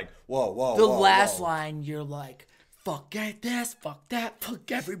everyone's like, whoa, whoa, The whoa, last whoa. line, you're like, fuck this, fuck that,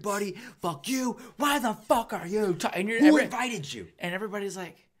 fuck everybody, fuck you. Why the fuck are you? Who invited you? And everybody's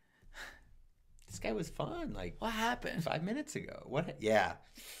like, this guy was fun. Like, what happened? 5 minutes ago. What? Yeah.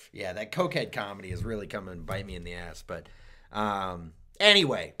 That cokehead comedy is really coming to bite me in the ass. But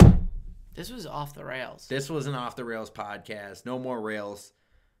anyway, this was off the rails. This was an off the rails podcast. No more rails.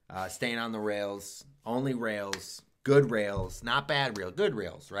 Staying on the rails. Only rails. Good rails. Not bad rails. Good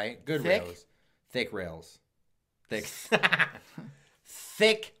rails, right? Good rails. Thick rails. Thick.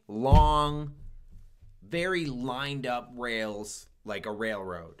 Thick, long, very lined up rails like a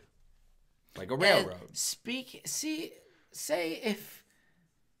railroad. Like a railroad. Say if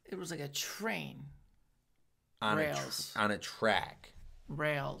it was like a train. On rails. On a track.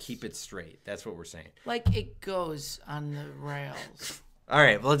 Rails. Keep it straight. That's what we're saying. Like it goes on the rails. All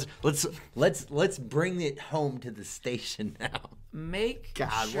right, well, let's bring it home to the station now.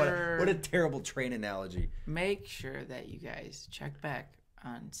 What a terrible train analogy. Make sure that you guys check back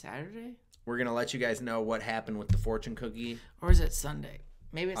on Saturday. We're gonna let you guys know what happened with the fortune cookie. Or is it Sunday?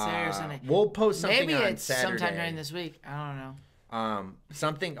 Maybe it's Saturday or Sunday. We'll post something Maybe on it's Saturday. sometime during this week. I don't know.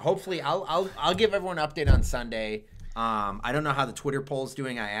 Something. Hopefully, I'll give everyone an update on Sunday. I don't know how the Twitter poll's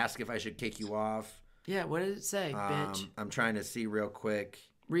doing. I asked if I should kick you off. Yeah, what did it say, bitch? I'm trying to see real quick.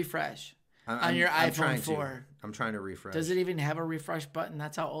 Refresh on your iPhone 4. I'm trying to refresh. Does it even have a refresh button?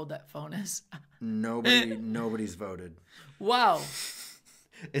 That's how old that phone is. Nobody's voted. Wow.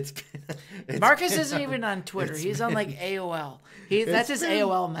 It's Marcus isn't even on Twitter. He's on like AOL. That's his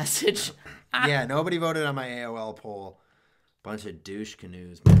AOL message. Yeah, nobody voted on my AOL poll. Bunch of douche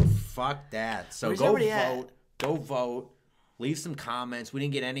canoes. Man, fuck that. So go vote. Go vote. Leave some comments. We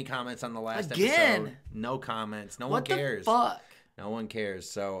didn't get any comments on the last episode. No comments. No one cares. What the fuck? No one cares.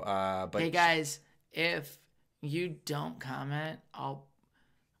 So, but hey guys, if you don't comment,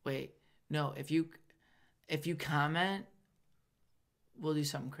 if you comment, we'll do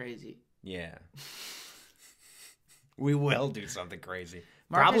something crazy. Yeah. We will do something crazy.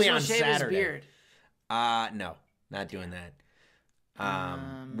 Marcus Probably will on shave Saturday. His beard. No, not doing that.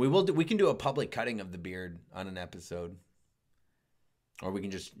 We can do a public cutting of the beard on an episode. Or we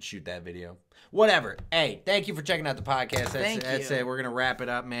can just shoot that video. Whatever. Hey, thank you for checking out the podcast. That's it. We're going to wrap it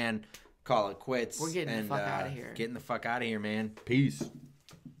up, man. Call it quits. We're getting the fuck out of here. Getting the fuck out of here, man. Peace.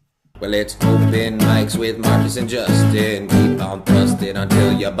 Well, it's open mics with Marcus and Justin. Keep on thrusting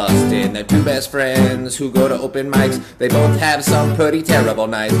until you're busted. They're two best friends who go to open mics. They both have some pretty terrible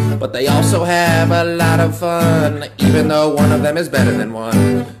nights, but they also have a lot of fun, even though one of them is better than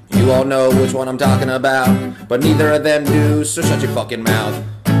one. You all know which one I'm talking about, but neither of them do, so shut your fucking mouth.